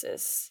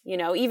experiences? You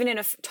know, even in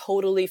a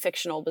totally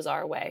fictional,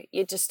 bizarre way,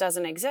 it just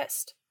doesn't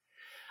exist.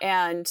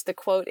 And the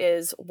quote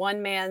is,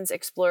 "One man's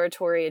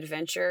exploratory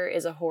adventure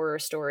is a horror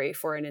story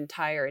for an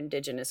entire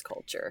indigenous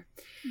culture."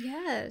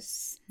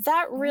 Yes.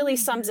 That really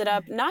sums it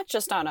up, not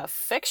just on a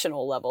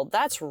fictional level,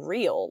 that's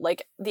real.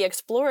 Like, the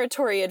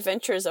exploratory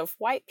adventures of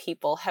white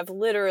people have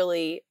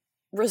literally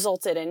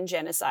resulted in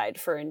genocide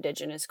for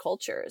indigenous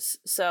cultures.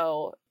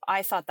 So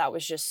I thought that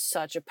was just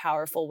such a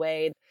powerful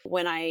way.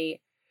 When I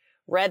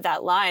read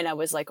that line, I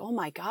was like, oh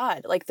my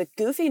God, like the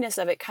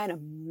goofiness of it kind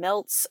of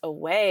melts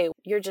away.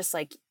 You're just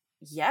like,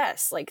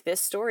 yes, like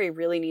this story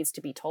really needs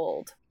to be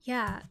told.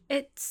 Yeah,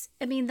 that's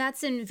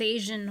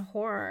invasion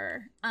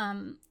horror.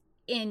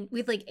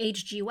 With like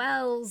H.G.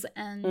 Wells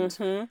and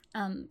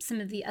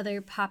some of the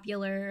other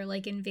popular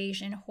like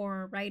invasion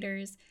horror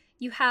writers.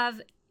 You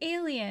have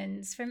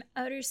aliens from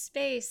outer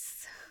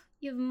space.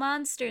 You have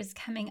monsters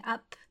coming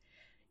up.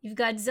 You've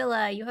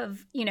Godzilla. You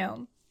have,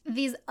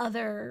 these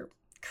other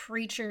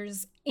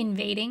creatures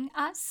invading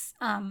us.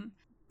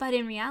 But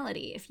in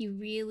reality, if you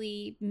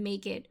really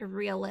make it a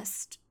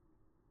realist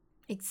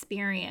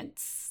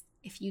experience,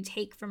 if you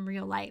take from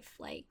real life,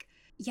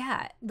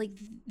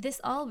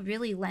 this all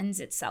really lends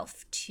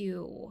itself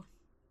to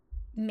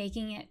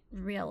making it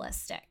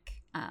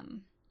realistic.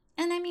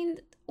 And I mean,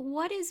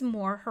 what is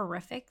more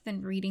horrific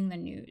than reading the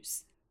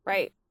news?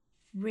 Right.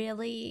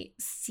 Really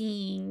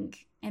seeing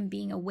and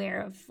being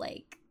aware of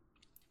like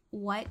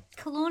what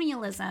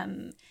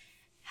colonialism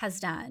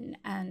has done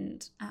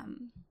and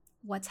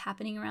what's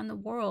happening around the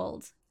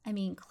world. I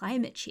mean,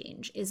 climate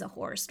change is a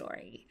horror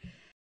story.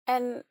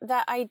 And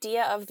that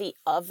idea of the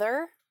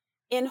other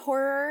in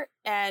horror,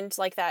 and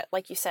like that,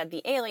 like you said,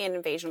 the alien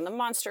invasion, the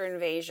monster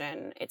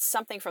invasion, it's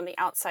something from the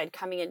outside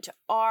coming into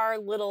our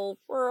little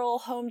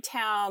rural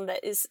hometown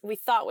that we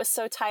thought was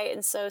so tight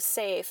and so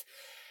safe.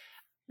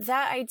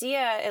 That idea,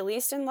 at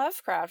least in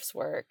Lovecraft's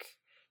work,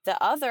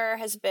 the other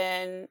has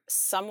been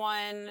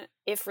someone,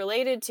 if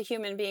related to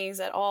human beings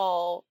at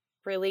all,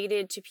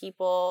 related to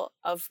people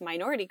of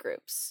minority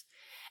groups.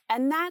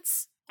 And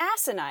that's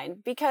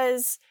asinine,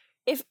 because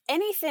if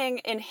anything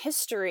in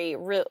history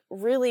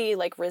really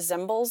like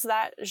resembles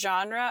that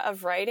genre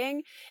of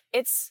writing,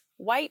 it's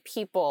white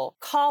people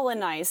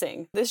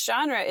colonizing. This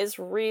genre is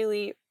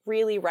really,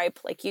 really ripe,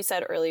 like you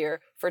said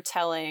earlier, for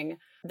telling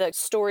the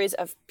stories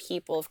of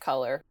people of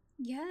color.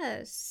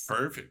 Yes.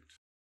 Perfect.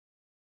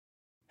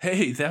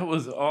 Hey, that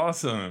was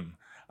awesome.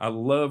 I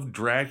love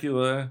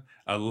Dracula.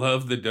 I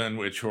love the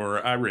Dunwich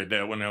Horror. I read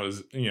that when I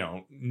was,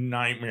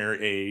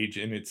 nightmare age,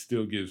 and it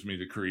still gives me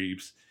the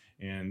creeps.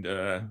 And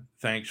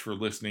thanks for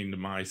listening to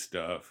my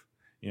stuff,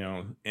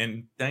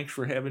 and thanks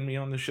for having me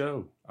on the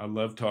show. I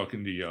love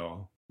talking to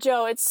y'all.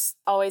 Joe, it's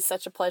always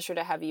such a pleasure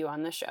to have you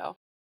on the show.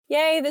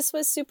 Yay, this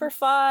was super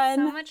fun.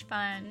 So much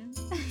fun.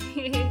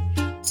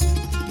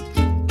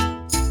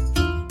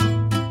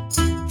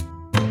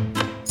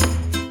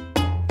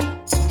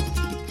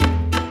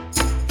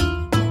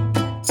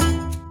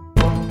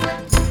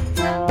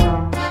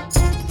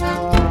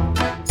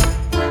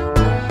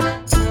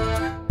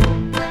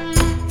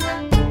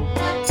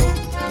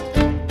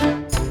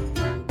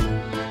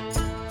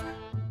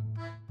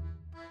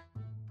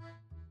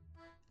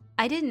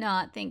 I did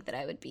not think that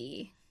I would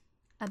be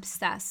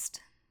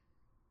obsessed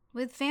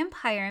with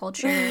vampire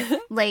culture.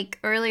 Like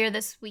earlier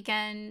this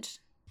weekend,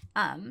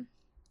 I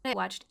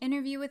watched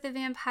Interview with a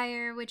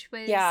Vampire, which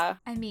was,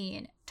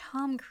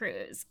 Tom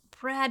Cruise,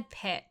 Brad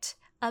Pitt,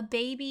 a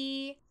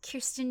baby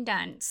Kirsten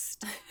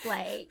Dunst.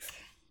 Like,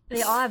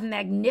 they all have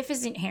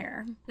magnificent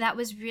hair. That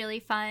was really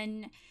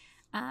fun.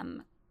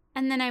 And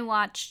then I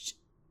watched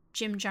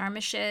Jim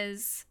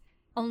Jarmusch's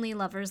Only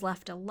Lovers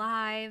Left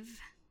Alive,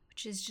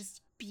 which is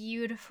just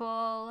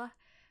beautiful.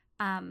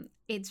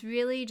 It's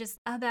really just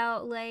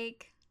about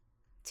like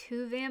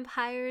two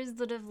vampires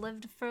that have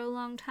lived for a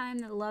long time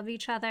that love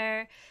each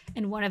other,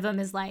 and one of them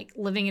is like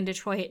living in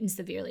Detroit and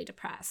severely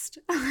depressed.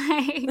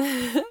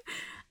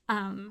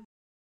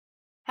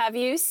 Have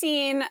you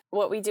seen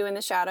What We Do in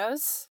the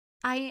Shadows?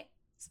 I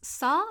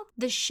saw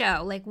the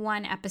show, like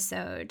one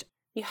episode.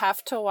 You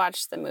have to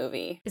watch the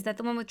movie. Is that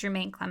the one with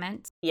Jermaine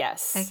Clement?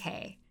 Yes.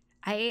 Okay.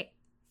 I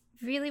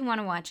really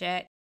want to watch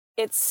it.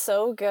 It's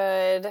so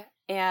good.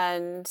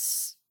 And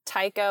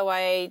Taika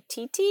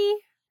Waititi,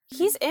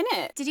 He's in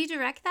it. Did he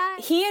direct that?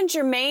 He and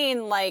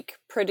Jermaine, like,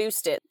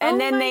 produced it. And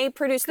then they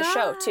produced the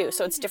show, too.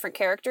 So it's God. different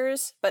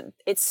characters, but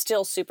it's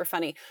still super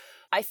funny.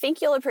 I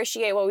think you'll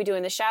appreciate what we do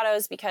in the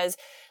shadows because,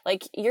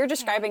 like, you're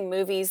describing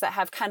movies that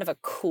have kind of a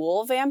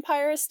cool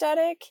vampire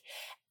aesthetic.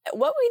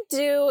 What we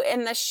do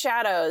in the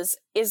shadows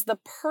is the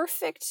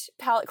perfect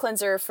palate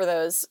cleanser for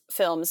those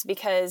films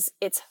because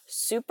it's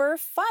super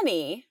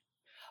funny,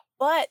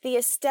 but the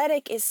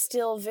aesthetic is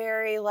still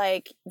very,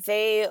 like,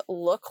 they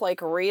look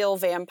like real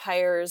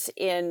vampires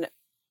in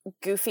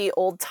goofy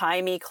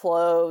old-timey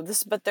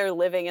clothes, but they're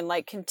living in,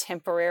 like,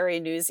 contemporary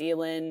New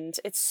Zealand.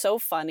 It's so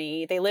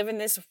funny. They live in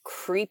this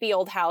creepy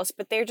old house,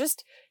 but they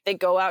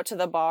go out to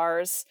the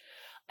bars.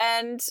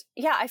 And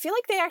yeah, I feel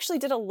like they actually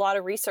did a lot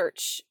of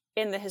research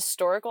in the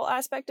historical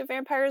aspect of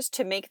vampires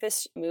to make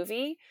this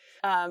movie.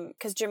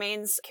 Because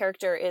Jermaine's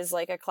character is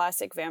like a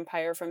classic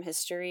vampire from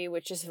history,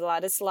 which is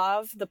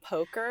Vladislav the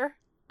Poker.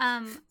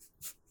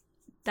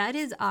 That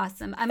is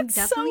awesome. I'm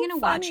definitely going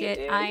to watch it.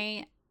 Dude.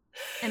 I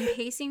am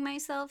pacing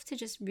myself to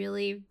just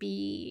really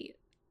be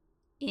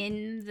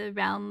in the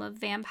realm of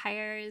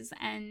vampires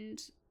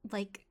and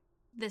like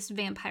this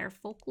vampire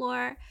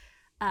folklore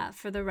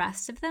for the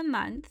rest of the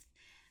month.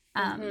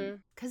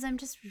 Because I'm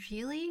just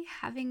really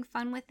having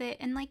fun with it.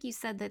 And like you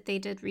said that they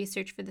did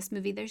research for this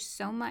movie, there's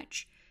so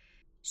much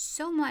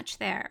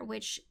there,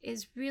 which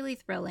is really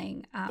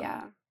thrilling.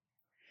 Yeah.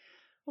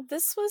 Well,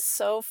 this was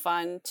so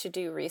fun to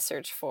do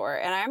research for.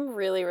 And I'm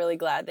really, really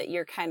glad that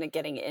you're kind of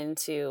getting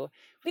into,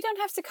 we don't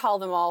have to call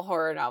them all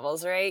horror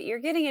novels, right? You're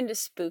getting into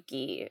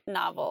spooky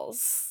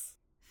novels.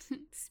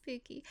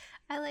 Spooky.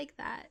 I like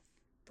that.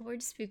 The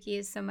word spooky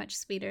is so much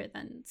sweeter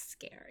than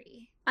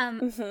scary.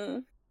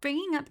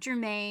 Bringing up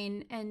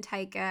Jermaine and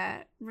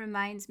Taika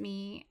reminds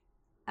me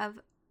of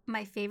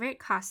my favorite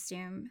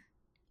costume.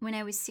 When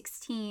I was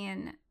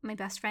 16, my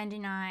best friend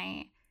and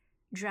I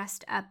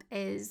dressed up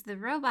as the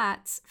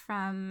robots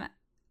from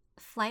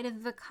Flight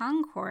of the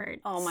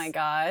Conchords. Oh my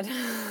God.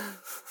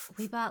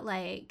 We bought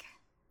like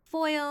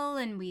foil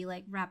and we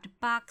like wrapped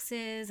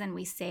boxes and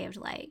we saved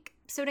like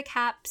soda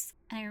caps.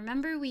 And I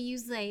remember we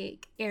used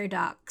like air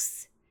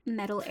ducts,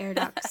 metal air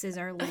ducts as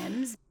our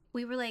limbs.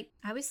 We were like,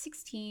 I was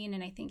 16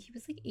 and I think he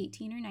was like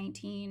 18 or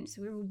 19.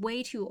 So we were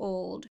way too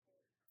old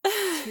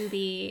to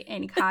be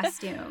in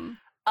costume.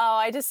 Oh,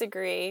 I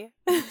disagree.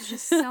 It was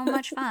just so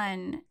much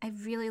fun. I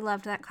really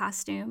loved that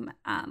costume.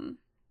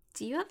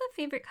 Do you have a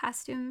favorite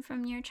costume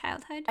from your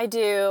childhood? I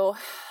do.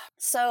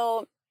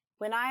 So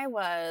when I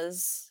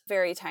was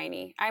very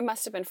tiny, I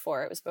must have been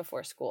 4. It was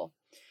before school.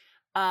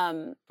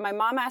 My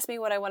mom asked me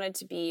what I wanted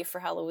to be for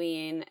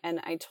Halloween, and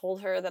I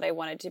told her that I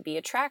wanted to be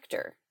a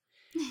tractor.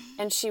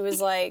 And she was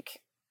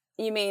like,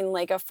 you mean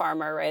like a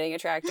farmer riding a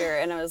tractor?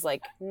 And I was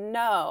like,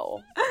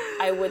 no,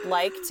 I would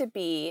like to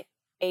be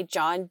a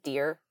John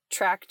Deere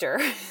tractor.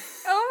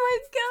 Oh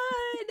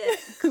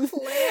my God,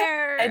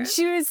 Claire. And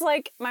she was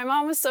like, my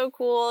mom was so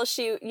cool.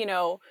 She,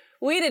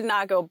 we did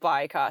not go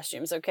buy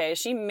costumes, okay?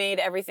 She made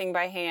everything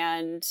by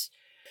hand.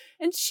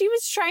 And she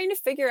was trying to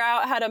figure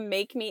out how to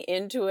make me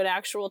into an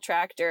actual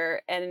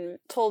tractor and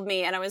told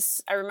me, and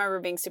I remember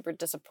being super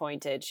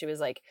disappointed. She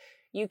was like,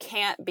 you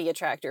can't be a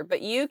tractor,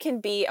 but you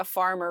can be a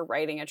farmer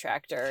riding a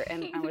tractor.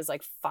 And I was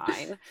like,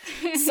 fine.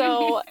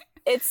 So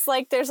it's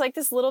like, there's like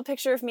this little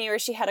picture of me where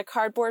she had a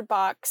cardboard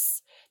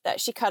box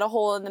that she cut a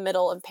hole in the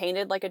middle and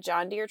painted like a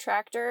John Deere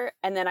tractor.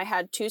 And then I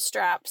had 2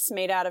 straps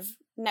made out of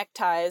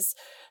neckties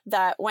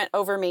that went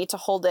over me to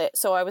hold it.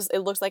 So it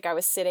looked like I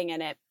was sitting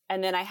in it.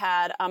 And then I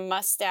had a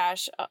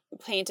mustache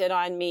painted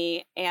on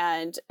me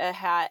and a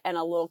hat and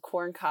a little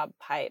corncob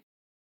pipe.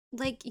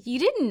 Like, you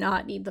did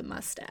not need the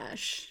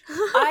mustache.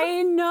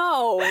 I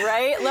know,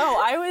 right? No,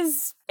 I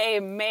was a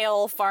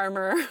male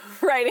farmer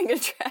riding a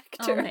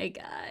tractor. Oh my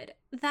God.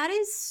 That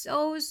is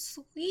so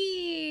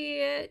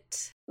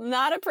sweet.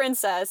 Not a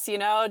princess,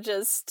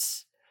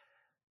 just,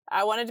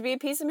 I wanted to be a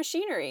piece of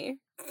machinery.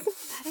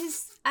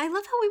 I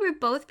love how we were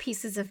both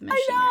pieces of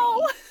machinery. I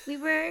know. We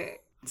were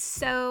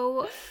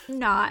so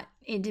not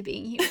into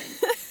being human.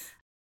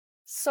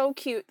 So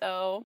cute,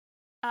 though.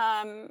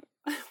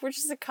 We're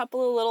just a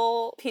couple of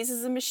little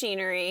pieces of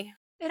machinery.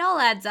 It all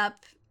adds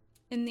up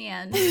in the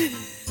end.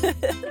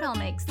 It all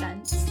makes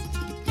sense.